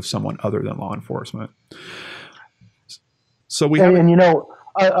perspective of someone other than law enforcement. So we have,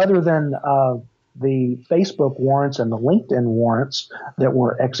 other than the Facebook warrants and the LinkedIn warrants that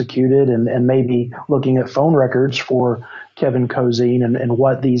were executed, and maybe looking at phone records for Kevin Cozine and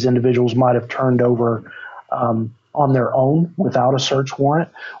what these individuals might have turned over on their own without a search warrant.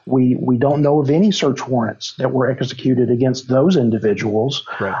 We don't know of any search warrants that were executed against those individuals.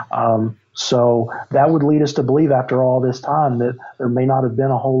 Right. So that would lead us to believe after all this time that there may not have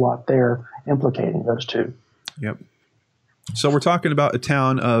been a whole lot there implicating those two. Yep. So we're talking about a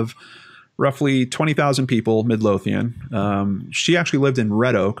town of roughly 20,000 people, Midlothian. She actually lived in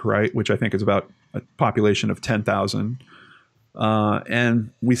Red Oak, right, which I think is about a population of 10,000.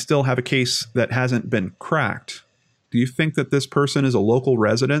 And we still have a case that hasn't been cracked. Do you think that this person is a local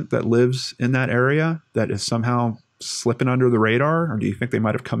resident that lives in that area that is somehow slipping under the radar? Or do you think they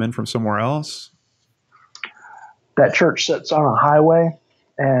might have come in from somewhere else? That church sits on a highway,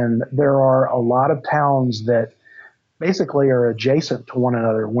 and there are a lot of towns that basically are adjacent to one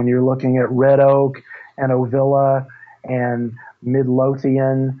another. When you're looking at Red Oak and Ovilla and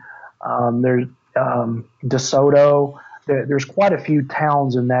Midlothian, there's DeSoto. There's quite a few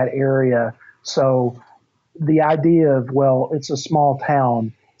towns in that area. So the idea of, well, it's a small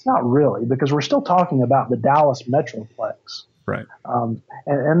town, it's not really, because we're still talking about the Dallas Metroplex. Right. And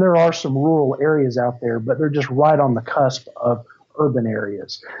there are some rural areas out there, but they're just right on the cusp of urban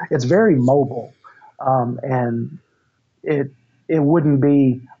areas. It's very mobile, and it wouldn't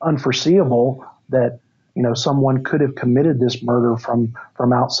be unforeseeable that someone could have committed this murder from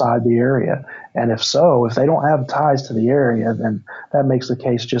outside the area. And if so, if they don't have ties to the area, then that makes the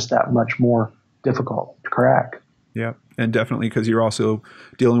case just that much more difficult to crack. Yeah, and definitely because you're also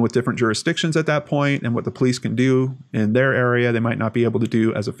dealing with different jurisdictions at that point, and what the police can do in their area, they might not be able to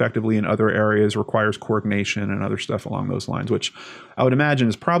do as effectively in other areas, requires coordination and other stuff along those lines, which I would imagine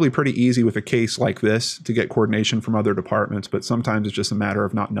is probably pretty easy with a case like this to get coordination from other departments, but sometimes it's just a matter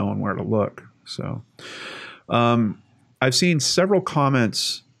of not knowing where to look. So I've seen several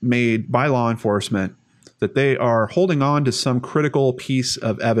comments made by law enforcement that they are holding on to some critical piece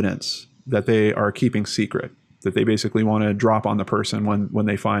of evidence that they are keeping secret, that they basically want to drop on the person when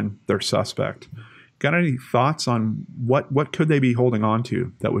they find their suspect. Got any thoughts on what could they be holding on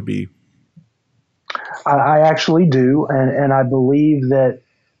to that would be? I actually do, and I believe that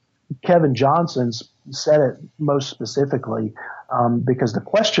Kevin Johnson said it most specifically because the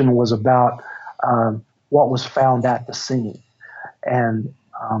question was about what was found at the scene. And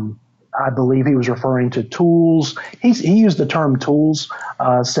I believe he was referring to tools. He used the term tools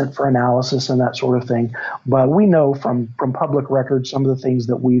sent for analysis and that sort of thing. But we know from public records, some of the things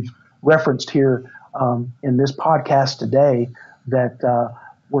that we've referenced here in this podcast today, that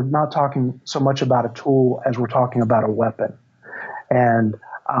we're not talking so much about a tool as we're talking about a weapon. And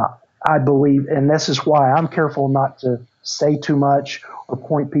I believe, and this is why I'm careful not to say too much or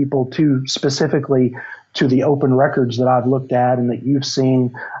point people too specifically to the open records that I've looked at and that you've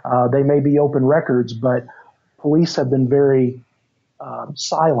seen. They may be open records, but police have been very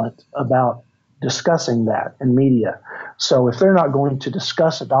silent about discussing that in media. So if they're not going to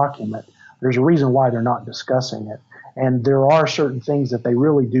discuss a document, there's a reason why they're not discussing it. And there are certain things that they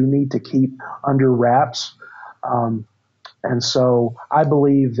really do need to keep under wraps. And so I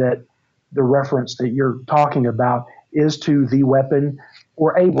believe that the reference that you're talking about is to the weapon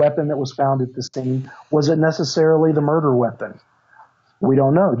or a weapon that was found at the scene. Was it necessarily the murder weapon? We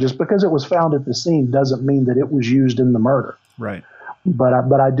don't know. Just because it was found at the scene doesn't mean that it was used in the murder. Right. But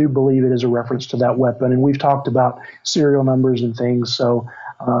I do believe it is a reference to that weapon. And we've talked about serial numbers and things. So,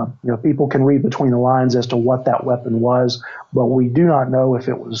 people can read between the lines as to what that weapon was, but we do not know if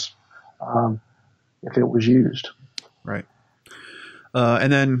it was used. Right.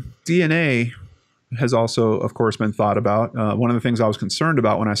 And then DNA has also, of course, been thought about. One of the things I was concerned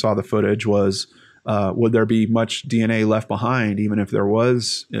about when I saw the footage was, would there be much DNA left behind, even if there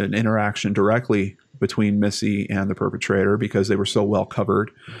was an interaction directly between Missy and the perpetrator, because they were so well covered.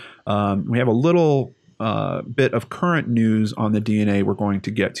 We have a little bit of current news on the DNA we're going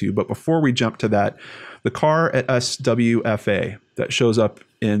to get to. But before we jump to that, the car at SWFA that shows up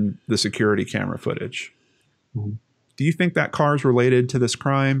in the security camera footage. Mm-hmm. Do you think that car is related to this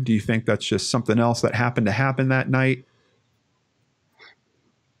crime? Do you think that's just something else that happened to happen that night?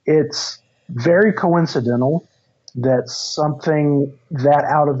 It's very coincidental that something that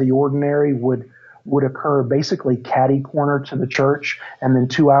out of the ordinary would occur basically catty corner to the church, and then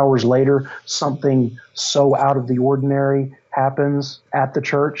 2 hours later, something so out of the ordinary happens at the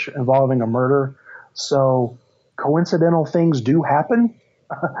church involving a murder. So coincidental things do happen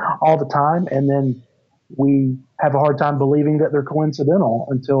all the time, and then we have a hard time believing that they're coincidental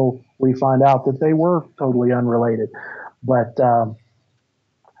until we find out that they were totally unrelated. But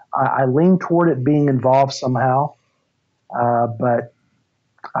I lean toward it being involved somehow, but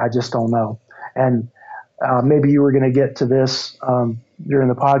I just don't know. And maybe you were going to get to this during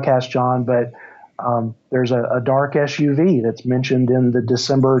the podcast, John, but there's a dark SUV that's mentioned in the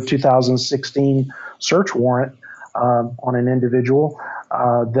December 2016 search warrant on an individual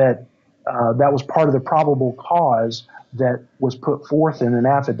that was part of the probable cause that was put forth in an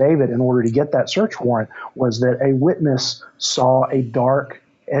affidavit in order to get that search warrant, was that a witness saw a dark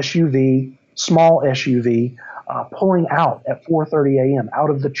SUV, small SUV, pulling out at 4:30 a.m. out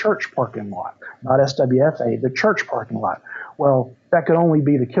of the church parking lot, not SWFA, the church parking lot. Well, that could only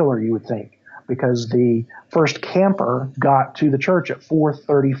be the killer, you would think, because the first camper got to the church at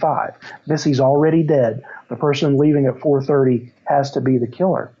 4:35. Missy's already dead. The person leaving at 4:30 has to be the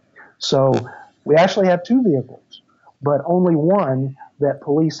killer. So we actually have two vehicles, but only one that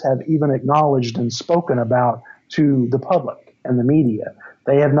police have even acknowledged and spoken about to the public and the media.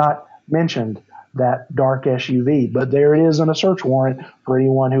 They have not mentioned that dark SUV, but there it is in a search warrant for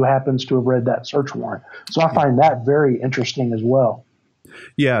anyone who happens to have read that search warrant. So I find that very interesting as well.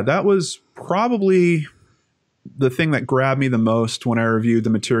 Yeah, that was probably the thing that grabbed me the most when I reviewed the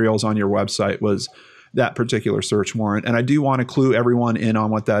materials on your website, was that particular search warrant. And I do want to clue everyone in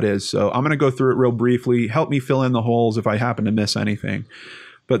on what that is. So I'm going to go through it real briefly. Help me fill in the holes if I happen to miss anything.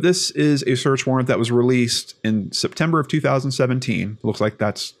 But this is a search warrant that was released in September of 2017. Looks like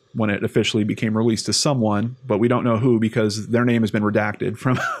that's when it officially became released to someone, but we don't know who because their name has been redacted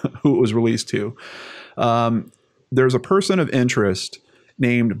from who it was released to. There's a person of interest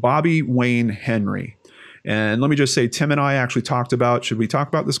named Bobby Wayne Henry. And let me just say, Tim and I actually talked about, should we talk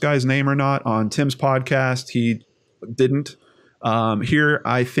about this guy's name or not on Tim's podcast? He didn't. Here,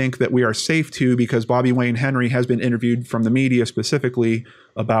 I think that we are safe to, because Bobby Wayne Henry has been interviewed from the media specifically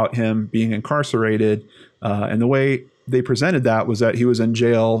about him being incarcerated. And the way they presented that was that he was in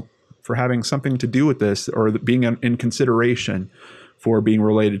jail for having something to do with this, or being in consideration for being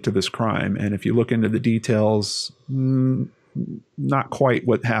related to this crime. And if you look into the details, not quite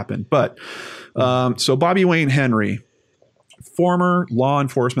what happened. But so Bobby Wayne Henry, former law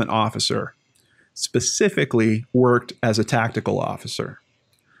enforcement officer, specifically worked as a tactical officer.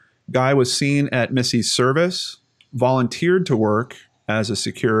 Guy was seen at Missy's service, volunteered to work as a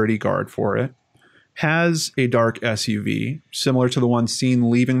security guard for it, has a dark SUV similar to the one seen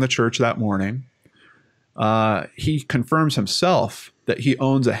leaving the church that morning. He confirms himself that he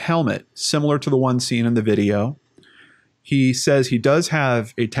owns a helmet similar to the one seen in the video. He says he does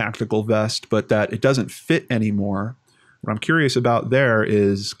have a tactical vest, but that it doesn't fit anymore. What I'm curious about there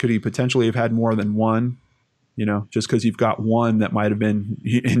is, could he potentially have had more than one? You know, just because you've got one that might have been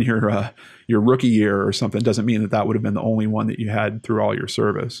in your rookie year or something doesn't mean that that would have been the only one that you had through all your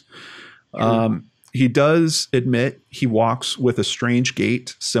service. He does admit he walks with a strange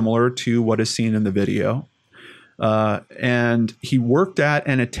gait similar to what is seen in the video. And he worked at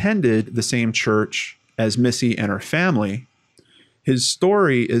and attended the same church as Missy and her family. His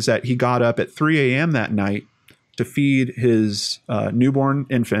story is that he got up at 3 a.m. that night to feed his newborn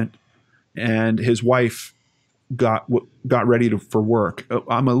infant, and his wife got ready for work.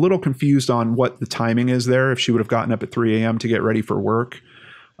 I'm a little confused on what the timing is there, if she would have gotten up at 3 a.m. to get ready for work.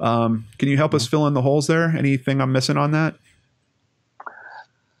 Can you help us fill in the holes there? Anything I'm missing on that?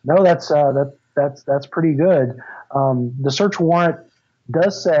 No, that's pretty good. The search warrant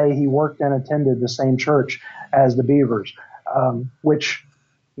does say he worked and attended the same church as the Bevers, which,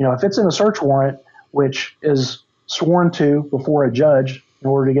 you know, if it's in a search warrant, which is sworn to before a judge in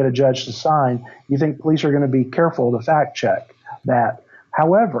order to get a judge to sign, you think police are going to be careful to fact check that.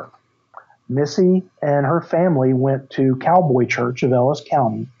 However, Missy and her family went to Cowboy Church of Ellis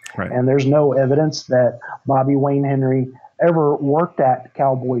County, right, and there's no evidence that Bobby Wayne Henry ever worked at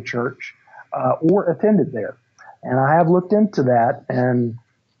Cowboy Church or attended there. And I have looked into that and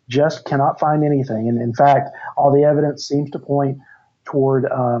just cannot find anything. And in fact, all the evidence seems to point toward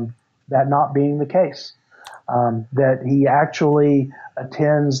that not being the case, that he actually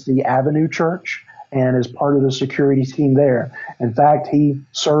attends the Avenue Church and is part of the security team there. In fact, he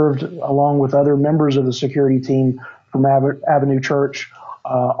served along with other members of the security team from Avenue Church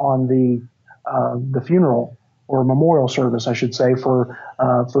on the funeral or memorial service, I should say, for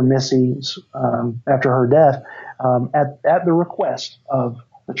Missy's after her death, at the request of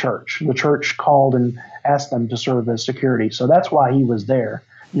the church. The church called and asked them to serve as security, so that's why he was there.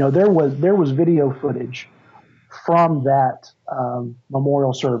 You know, there was video footage from that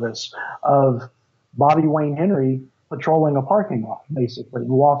memorial service of Bobby Wayne Henry patrolling a parking lot, basically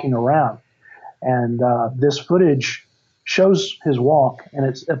walking around, and this footage shows his walk, and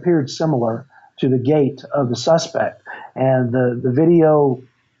it appeared similar to the gait of the suspect. And the video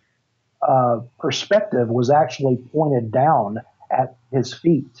perspective was actually pointed down at his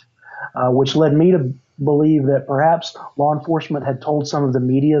feet, which led me to believe that perhaps law enforcement had told some of the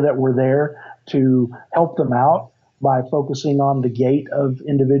media that were there to help them out by focusing on the gait of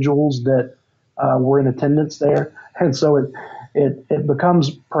individuals that were in attendance there. And so it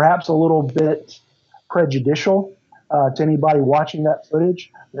becomes perhaps a little bit prejudicial to anybody watching that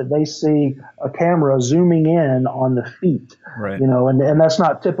footage, that they see a camera zooming in on the feet, right. And that's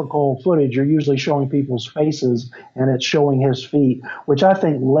not typical footage. You're usually showing people's faces, and it's showing his feet, which I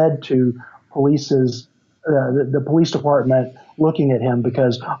think led to the police department looking at him,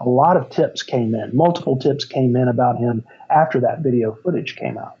 because a lot of tips came in, multiple tips came in about him after that video footage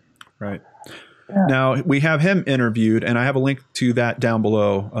came out. Right. Yeah. Now, we have him interviewed, and I have a link to that down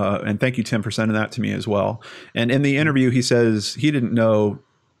below. And thank you, Tim, for sending that to me as well. And in the interview, he says he didn't know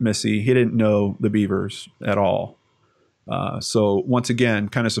Missy. He didn't know the Bevers at all. So once again,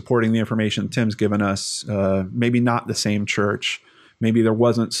 kind of supporting the information Tim's given us, maybe not the same church. Maybe there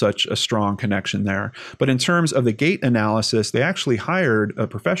wasn't such a strong connection there. But in terms of the gait analysis, they actually hired a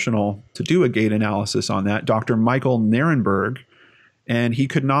professional to do a gait analysis on that, Dr. Michael Nierenberg, and he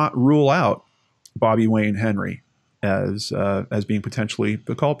could not rule out Bobby Wayne Henry as being potentially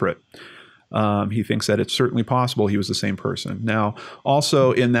the culprit. He thinks that it's certainly possible he was the same person. Now,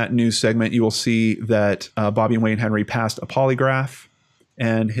 also in that news segment, you will see that Bobby Wayne Henry passed a polygraph,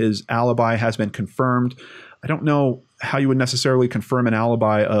 and his alibi has been confirmed. I don't know how you would necessarily confirm an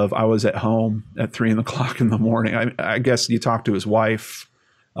alibi of I was at home at 3 o'clock in the morning. I guess you talk to his wife,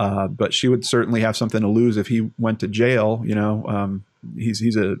 but she would certainly have something to lose if he went to jail.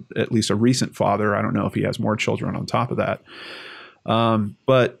 He's at least a recent father. I don't know if he has more children on top of that.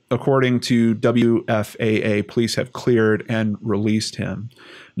 But according to WFAA, police have cleared and released him.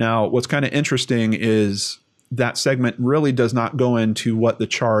 Now, what's kind of interesting is that segment really does not go into what the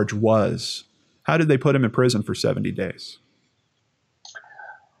charge was. How did they put him in prison for 70 days?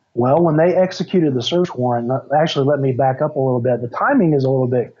 Well, when they executed the search warrant, actually, let me back up a little bit. The timing is a little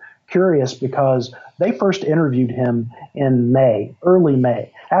bit curious because they first interviewed him in May, early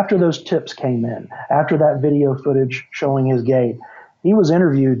May, after those tips came in, after that video footage showing his gait. He was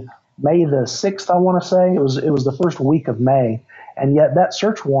interviewed May the 6th, I want to say. It was the first week of May, and yet that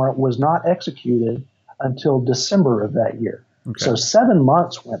search warrant was not executed until December of that year. Okay. So 7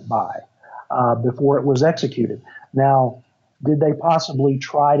 months went by before it was executed. Now, did they possibly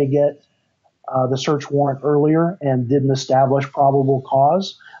try to get the search warrant earlier and didn't establish probable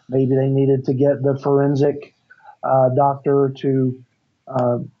cause? Maybe they needed to get the forensic doctor to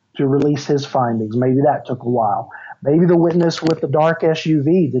release his findings. Maybe that took a while. Maybe the witness with the dark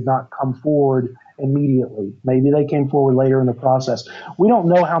SUV did not come forward immediately. Maybe they came forward later in the process. We don't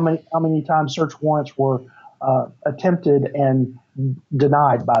know how many times search warrants were attempted and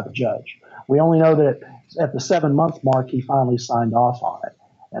denied by the judge. We only know that at the 7-month mark, he finally signed off on it,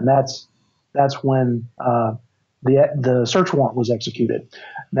 and that's when the search warrant was executed.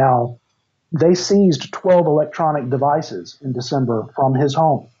 Now, they seized 12 electronic devices in December from his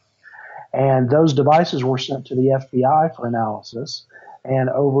home, and those devices were sent to the FBI for analysis. And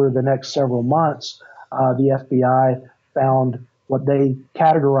over the next several months, the FBI found what they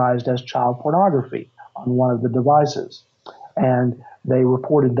categorized as child pornography on one of the devices, and they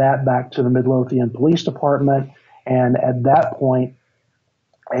reported that back to the Midlothian Police Department, and at that point,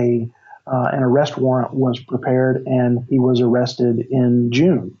 an arrest warrant was prepared, and he was arrested in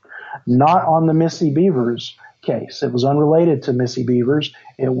June. Not on the Missy Bevers case. It was unrelated to Missy Bevers.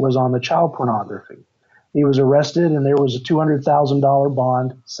 It was on the child pornography. He was arrested, and there was a $200,000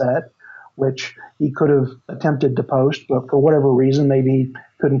 bond set, which he could have attempted to post, but for whatever reason, maybe he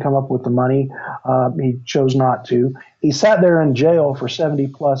couldn't come up with the money. He chose not to. He sat there in jail for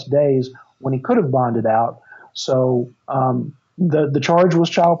 70-plus days when he could have bonded out. So the charge was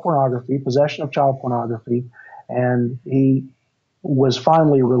child pornography, possession of child pornography, and he was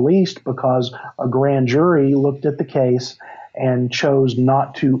finally released because a grand jury looked at the case and chose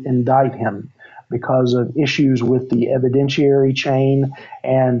not to indict him because of issues with the evidentiary chain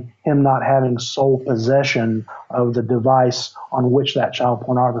and him not having sole possession of the device on which that child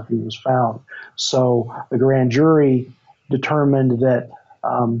pornography was found. So the grand jury determined that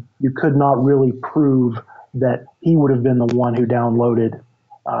you could not really prove that he would have been the one who downloaded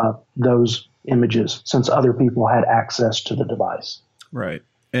those images since other people had access to the device. Right.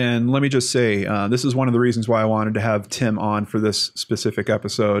 And let me just say, this is one of the reasons why I wanted to have Tim on for this specific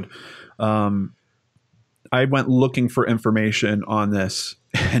episode. I went looking for information on this,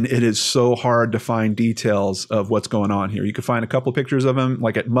 and it is so hard to find details of what's going on here. You could find a couple pictures of him,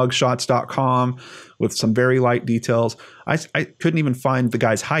 like at mugshots.com, with some very light details. I couldn't even find the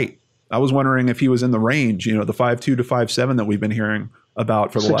guy's height I was wondering if he was in the range, the 5'2" to 5'7" that we've been hearing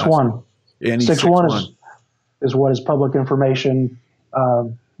about for the last. 6'1". And he's 6'1" is what his public information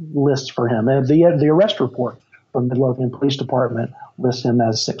lists for him. And the arrest report from Midlothian Police Department lists him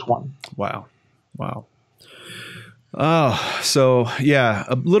as 6'1". Wow. Oh, so yeah,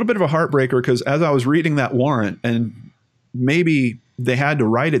 a little bit of a heartbreaker, because as I was reading that warrant, and maybe they had to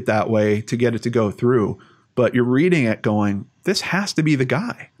write it that way to get it to go through, but you're reading it going, this has to be the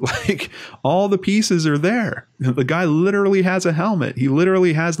guy. Like, all the pieces are there. The guy literally has a helmet. He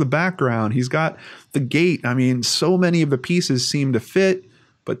literally has the background. He's got the gait. I mean, so many of the pieces seem to fit,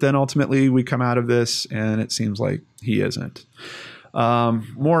 but then ultimately we come out of this and it seems like he isn't.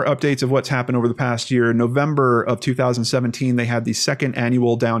 More updates of what's happened over the past year. In November of 2017, they had the second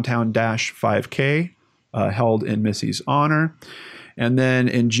annual Downtown Dash 5K held in Missy's honor. And then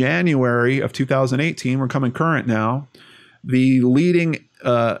in January of 2018, we're coming current now, the lead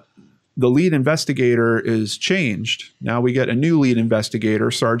investigator is changed. Now we get a new lead investigator.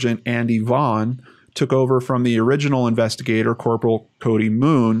 Sergeant Andy Vaughn took over from the original investigator, Corporal Cody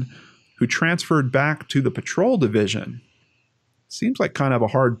Moon, who transferred back to the patrol division. Seems like kind of a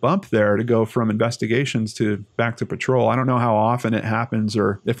hard bump there to go from investigations to back to patrol. I don't know how often it happens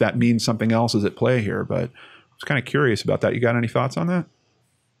or if that means something else is at play here, but I was kind of curious about that. You got any thoughts on that?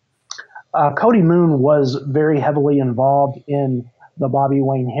 Cody Moon was very heavily involved in the Bobby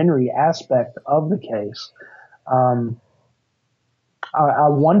Wayne Henry aspect of the case. I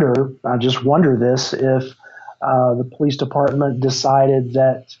just wonder this, if the police department decided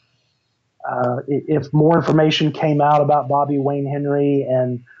that if more information came out about Bobby Wayne Henry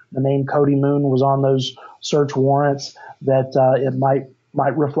and the name Cody Moon was on those search warrants, that it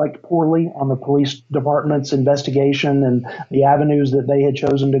might reflect poorly on the police department's investigation and the avenues that they had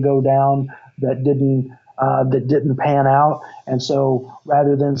chosen to go down that didn't pan out. And so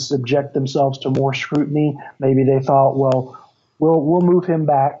rather than subject themselves to more scrutiny, maybe they thought, well, we'll move him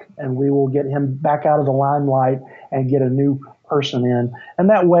back and we will get him back out of the limelight and get a new person in. And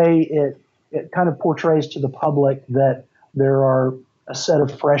that way it kind of portrays to the public that there are a set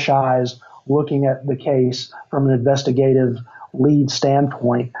of fresh eyes looking at the case from an investigative lead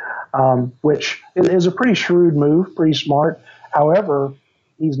standpoint, which is a pretty shrewd move, pretty smart. However,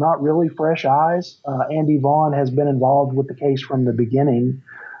 he's not really fresh eyes. Andy Vaughn has been involved with the case from the beginning,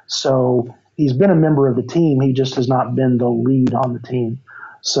 so he's been a member of the team. He just has not been the lead on the team.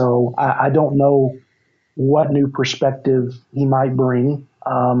 So I don't know what new perspective he might bring.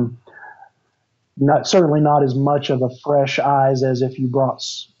 Certainly not as much of a fresh eyes as if you brought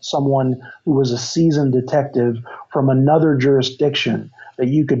someone who was a seasoned detective from another jurisdiction that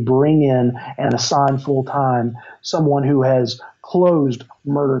you could bring in and assign full time, someone who has closed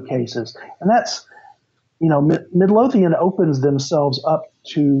murder cases. And that's, Midlothian opens themselves up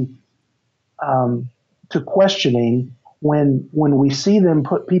to questioning when we see them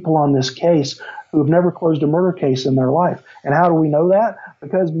put people on this case who have never closed a murder case in their life. And how do we know that?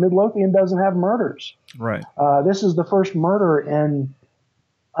 Because Midlothian doesn't have murders. Right. This is the first murder in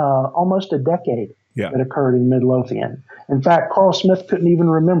almost a decade that occurred in Midlothian. In fact, Carl Smith couldn't even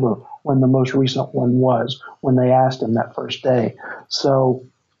remember when the most recent one was, when they asked him that first day. So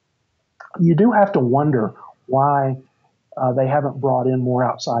you do have to wonder why they haven't brought in more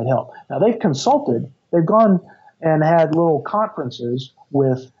outside help. Now, they've consulted. They've gone and had little conferences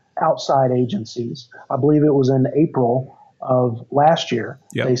with outside agencies. I believe it was in April of last year.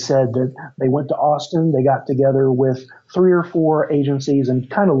 Yep. They said that they went to Austin, they got together with 3 or 4 agencies and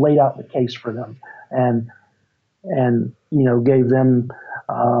kind of laid out the case for them and gave them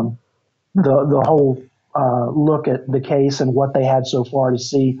the whole look at the case and what they had so far to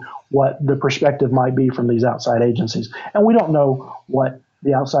see what the perspective might be from these outside agencies. And we don't know what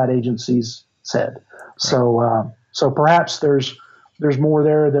the outside agencies said. Right. So perhaps there's more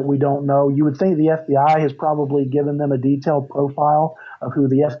there that we don't know. You would think the FBI has probably given them a detailed profile of who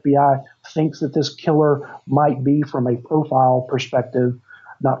the FBI thinks that this killer might be from a profile perspective,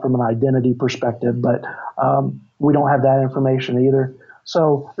 not from an identity perspective, but we don't have that information either.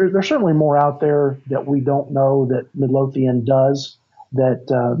 So there's certainly more out there that we don't know that Midlothian does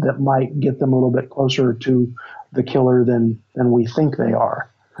that might get them a little bit closer to the killer than we think they are.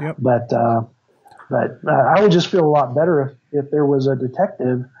 Yep. But I would just feel a lot better if there was a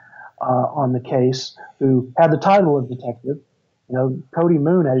detective on the case who had the title of detective. Cody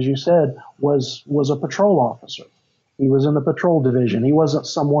Moon, as you said, was a patrol officer. He was in the patrol division. He wasn't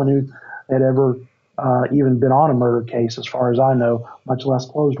someone who had ever even been on a murder case, as far as I know, much less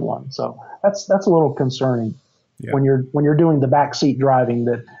closed one. So that's a little concerning when you're doing the backseat driving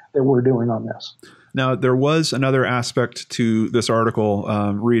that we're doing on this. Now, there was another aspect to this article,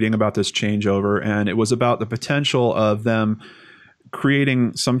 reading about this changeover, and it was about the potential of them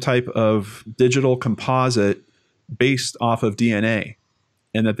creating some type of digital composite based off of DNA,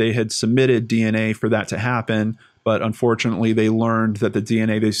 and that they had submitted DNA for that to happen. But unfortunately, they learned that the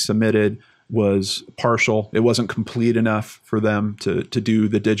DNA they submitted was partial. It wasn't complete enough for them to do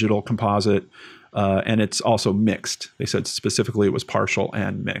the digital composite. And it's also mixed. They said specifically it was partial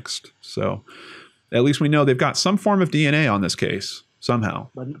and mixed. So at least we know they've got some form of DNA on this case somehow.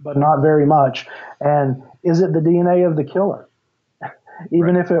 But not very much. And is it the DNA of the killer?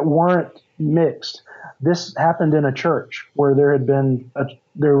 Even if it weren't mixed. This happened in a church where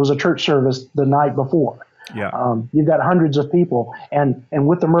there was a church service the night before. Yeah. You've got hundreds of people, and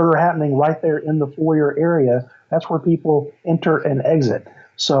with the murder happening right there in the foyer area, that's where people enter and exit.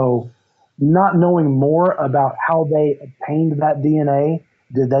 So not knowing more about how they obtained that DNA,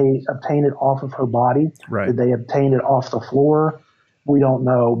 did they obtain it off of her body? Right. Did they obtain it off the floor? We don't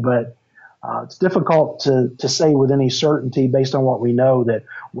know, but it's difficult to say with any certainty based on what we know that,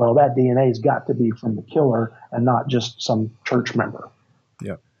 well, that DNA has got to be from the killer and not just some church member.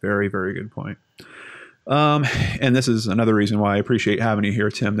 Yeah, very, very good point. And this is another reason why I appreciate having you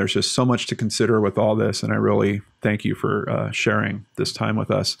here, Tim. There's just so much to consider with all this, and I really thank you for sharing this time with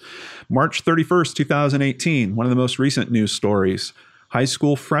us. March 31st, 2018, one of the most recent news stories. High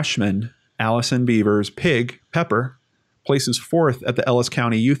school freshman Allison Bevers' pig, Pepper, places fourth at the Ellis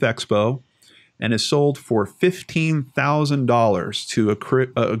County Youth Expo and is sold for $15,000 to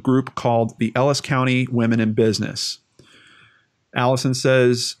a group called the Ellis County Women in Business. Allison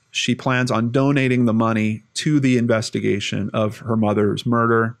says she plans on donating the money to the investigation of her mother's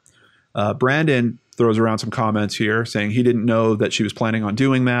murder. Brandon throws around some comments here saying he didn't know that she was planning on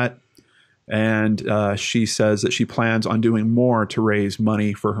doing that. And she says that she plans on doing more to raise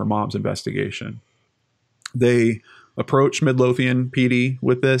money for her mom's investigation. They approached Midlothian PD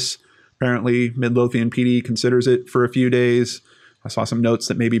with this. Apparently, Midlothian PD considers it for a few days. I saw some notes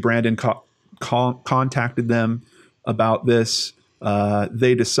that maybe Brandon contacted them about this.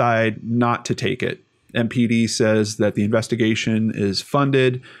 They decide not to take it. MPD says that the investigation is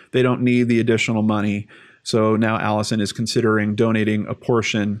funded. They don't need the additional money. So now Allison is considering donating a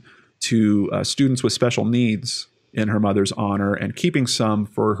portion to students with special needs in her mother's honor and keeping some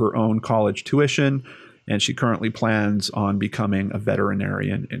for her own college tuition. And she currently plans on becoming a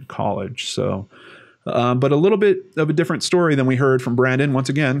veterinarian in college. So, but a little bit of a different story than we heard from Brandon. Once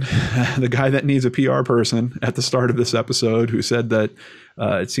again, the guy that needs a PR person at the start of this episode, who said that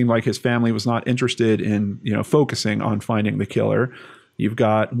it seemed like his family was not interested in, focusing on finding the killer. You've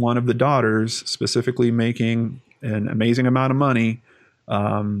got one of the daughters specifically making an amazing amount of money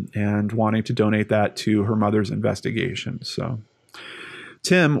and wanting to donate that to her mother's investigation. So,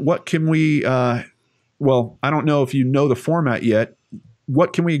 Tim, what can we... well, I don't know if you know the format yet.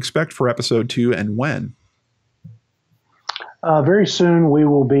 What can we expect for episode 2 and when? Very soon we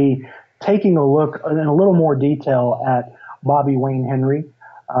will be taking a look in a little more detail at Bobby Wayne Henry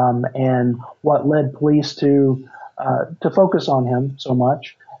and what led police to focus on him so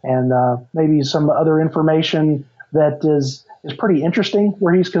much, and maybe some other information that is pretty interesting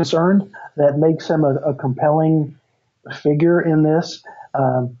where he's concerned that makes him a compelling figure in this,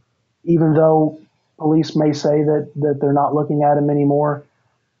 even though police may say that they're not looking at him anymore.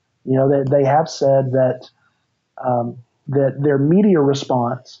 That they have said that that their media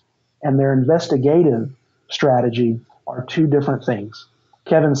response and their investigative strategy are two different things.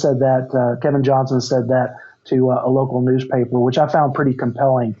 Kevin Johnson said that to a local newspaper, which I found pretty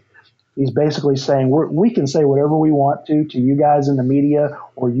compelling. He's basically saying we can say whatever we want to you guys in the media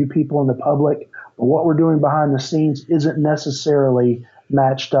or you people in the public, but what we're doing behind the scenes isn't necessarily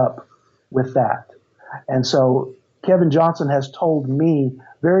matched up with that. And so Kevin Johnson has told me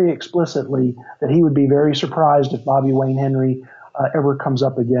very explicitly that he would be very surprised if Bobby Wayne Henry ever comes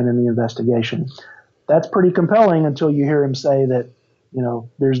up again in the investigation. That's pretty compelling until you hear him say that,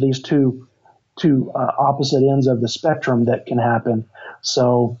 there's these two opposite ends of the spectrum that can happen.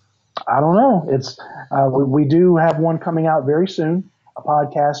 So I don't know. It's we do have one coming out very soon, a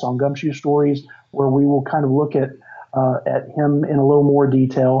podcast on Gumshoe Stories, where we will kind of look at him in a little more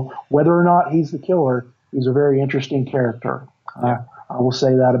detail. Whether or not he's the killer, he's a very interesting character. I will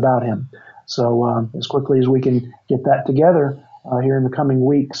say that about him. So as quickly as we can get that together here in the coming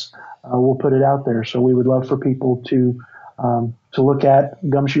weeks, we'll put it out there. So we would love for people to look at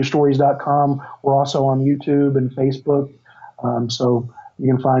gumshoestories.com. We're also on YouTube and Facebook. So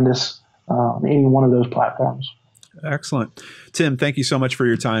you can find us on any one of those platforms. Excellent. Tim, thank you so much for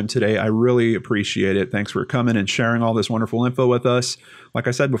your time today. I really appreciate it. Thanks for coming and sharing all this wonderful info with us. Like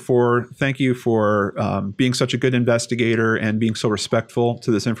I said before, thank you for being such a good investigator and being so respectful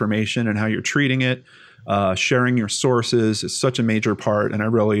to this information and how you're treating it. Sharing your sources is such a major part, and I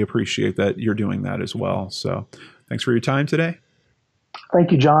really appreciate that you're doing that as well. So thanks for your time today.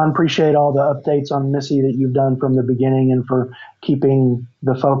 Thank you, John. Appreciate all the updates on Missy that you've done from the beginning and for keeping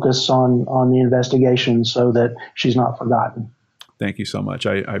the focus on the investigation so that she's not forgotten. Thank you so much.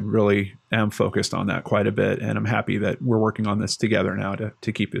 I really am focused on that quite a bit, and I'm happy that we're working on this together now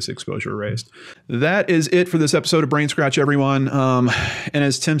to keep this exposure raised. That is it for this episode of BrainScratch, everyone. And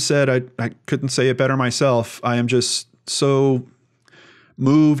as Tim said, I couldn't say it better myself. I am just so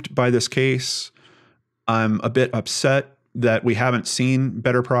moved by this case. I'm a bit upset that we haven't seen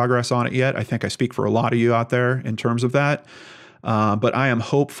better progress on it yet. I think I speak for a lot of you out there in terms of that. But I am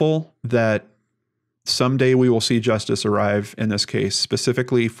hopeful that someday we will see justice arrive in this case,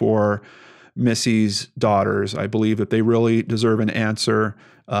 specifically for Missy's daughters. I believe that they really deserve an answer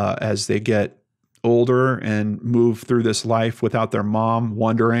as they get older and move through this life without their mom,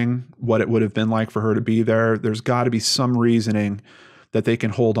 wondering what it would have been like for her to be there. There's got to be some reasoning that they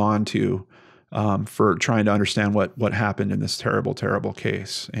can hold on to for trying to understand what happened in this terrible, terrible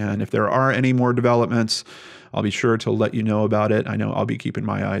case. And if there are any more developments, I'll be sure to let you know about it. I know I'll be keeping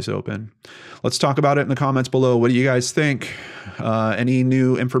my eyes open. Let's talk about it in the comments below. What do you guys think? Any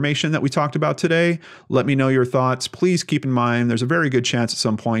new information that we talked about today? Let me know your thoughts. Please keep in mind, there's a very good chance at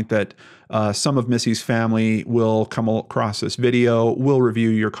some point that some of Missy's family will come across this video, will review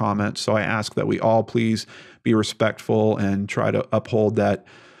your comments. So I ask that we all please be respectful and try to uphold that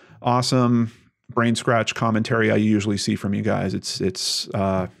awesome BrainScratch commentary I usually see from you guys.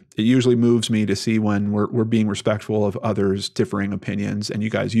 It usually moves me to see when we're being respectful of others' differing opinions, and you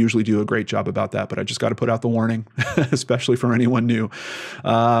guys usually do a great job about that, but I just got to put out the warning, especially for anyone new.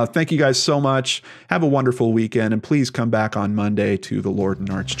 Thank you guys so much. Have a wonderful weekend, and please come back on Monday to the Lord and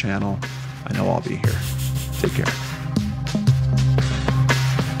Arch channel. I know I'll be here. Take care.